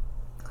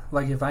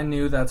 Like, if I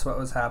knew that's what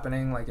was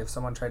happening, like, if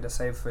someone tried to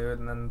save food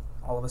and then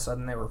all of a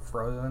sudden they were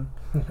frozen,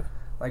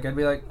 like, I'd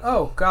be like,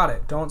 oh, got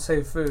it, don't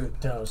save food.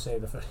 Don't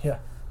save the food, yeah.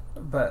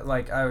 But,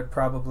 like, I would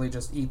probably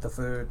just eat the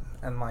food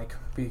and, like,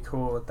 be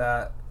cool with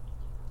that.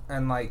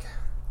 And, like,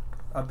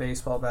 a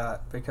baseball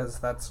bat, because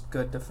that's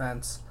good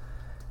defense,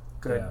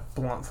 good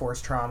blunt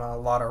force trauma, a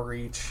lot of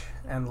reach,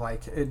 and,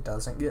 like, it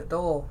doesn't get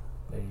dull.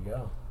 There you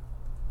go.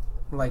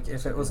 Like,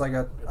 if it was like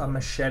a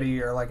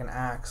machete or like an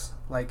axe,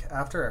 like,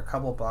 after a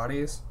couple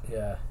bodies,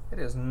 it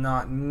is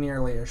not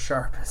nearly as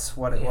sharp as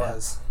what it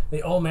was.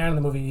 The old man in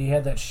the movie, he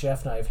had that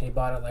chef knife. He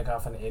bought it, like,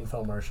 off an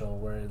infomercial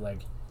where,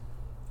 like,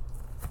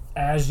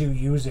 as you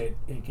use it,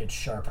 it gets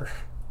sharper.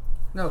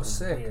 No,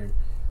 sick. Weird.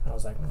 I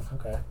was like,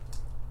 okay.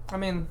 I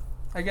mean,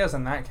 I guess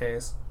in that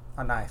case,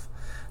 a knife.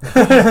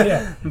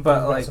 Yeah.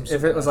 But, like,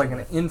 if it was like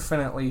an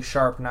infinitely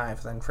sharp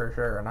knife, then for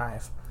sure a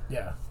knife.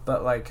 Yeah.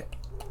 But, like,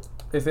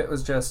 if it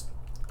was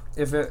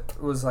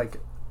like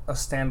a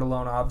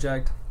standalone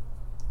object,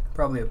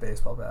 probably a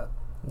baseball bat.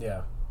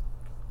 Yeah.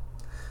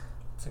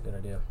 That's a good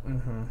idea.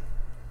 Mm-hmm.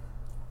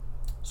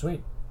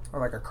 Sweet. Or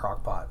like a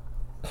crock pot.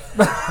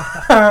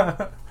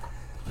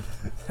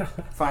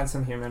 Find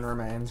some human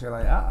remains. You're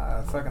like,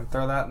 fucking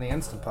throw that in the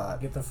Instant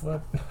Pot. Get the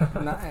foot.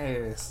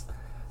 Nice.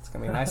 It's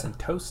going to be nice and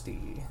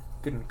toasty.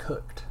 Good and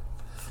cooked.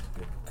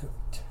 Good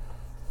cooked.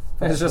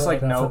 There's just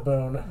like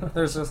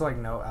there's just like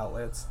no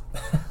outlets.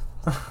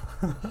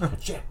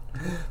 Shit.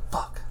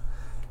 Fuck.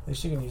 At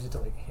least you can use it to,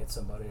 like, hit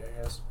somebody, I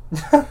guess.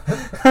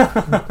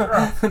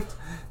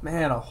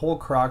 Man, a whole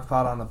crock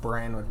pot on the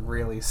brain would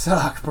really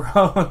suck,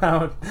 bro.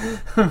 That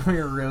would be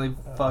a really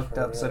fucked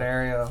up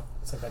shysteria.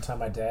 It's like that time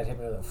my dad hit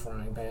me with a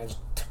frying pan.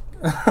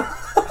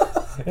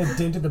 It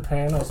dented the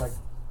pan. I was like,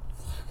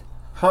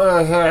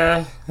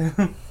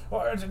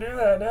 why did you do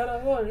that, Dad?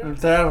 I love you.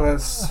 Dad,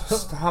 let's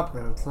stop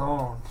it. It's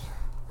on.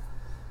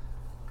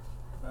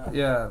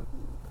 Yeah,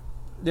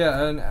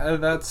 and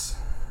that's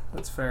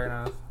fair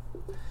enough.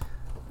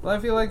 Well, I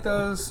feel like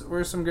those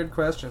were some good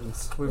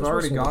questions. We've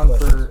already gone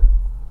for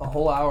a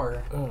whole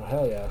hour. Oh,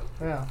 hell yeah.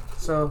 Yeah,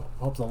 so...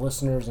 Hope the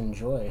listeners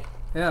enjoy.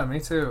 Yeah, me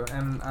too.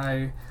 And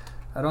I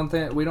don't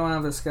think we don't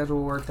have a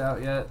schedule worked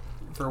out yet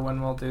for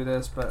when we'll do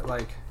this, but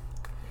like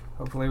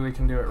hopefully we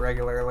can do it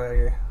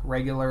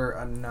regular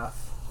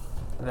enough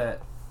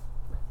that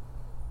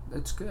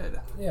it's good.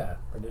 Yeah,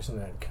 producing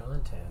that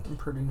content.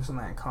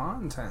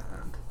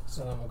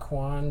 Some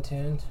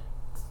content.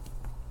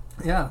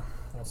 Yeah.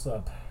 What's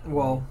up?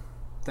 Well,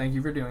 thank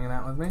you for doing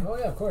that with me. Oh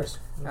yeah, of course.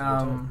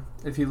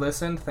 If you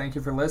listened, thank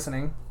you for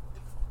listening.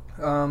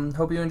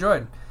 Hope you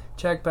enjoyed.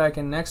 Check back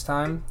in next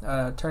time.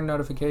 Turn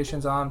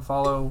notifications on.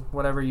 Follow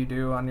whatever you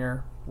do on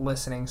your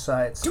listening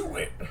sites. Do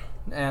it.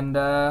 And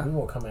we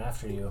will come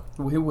after you.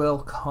 We will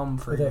come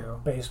for you. A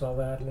baseball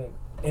bat and an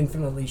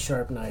infinitely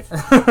sharp knife.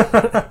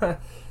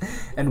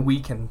 And we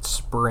can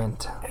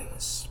sprint. And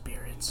the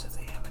spirits of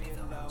the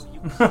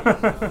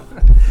Amityville.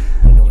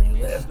 I know where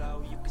you live.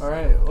 All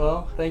right.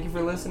 Well, thank you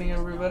for listening,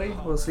 everybody.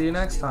 We'll see you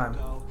next time.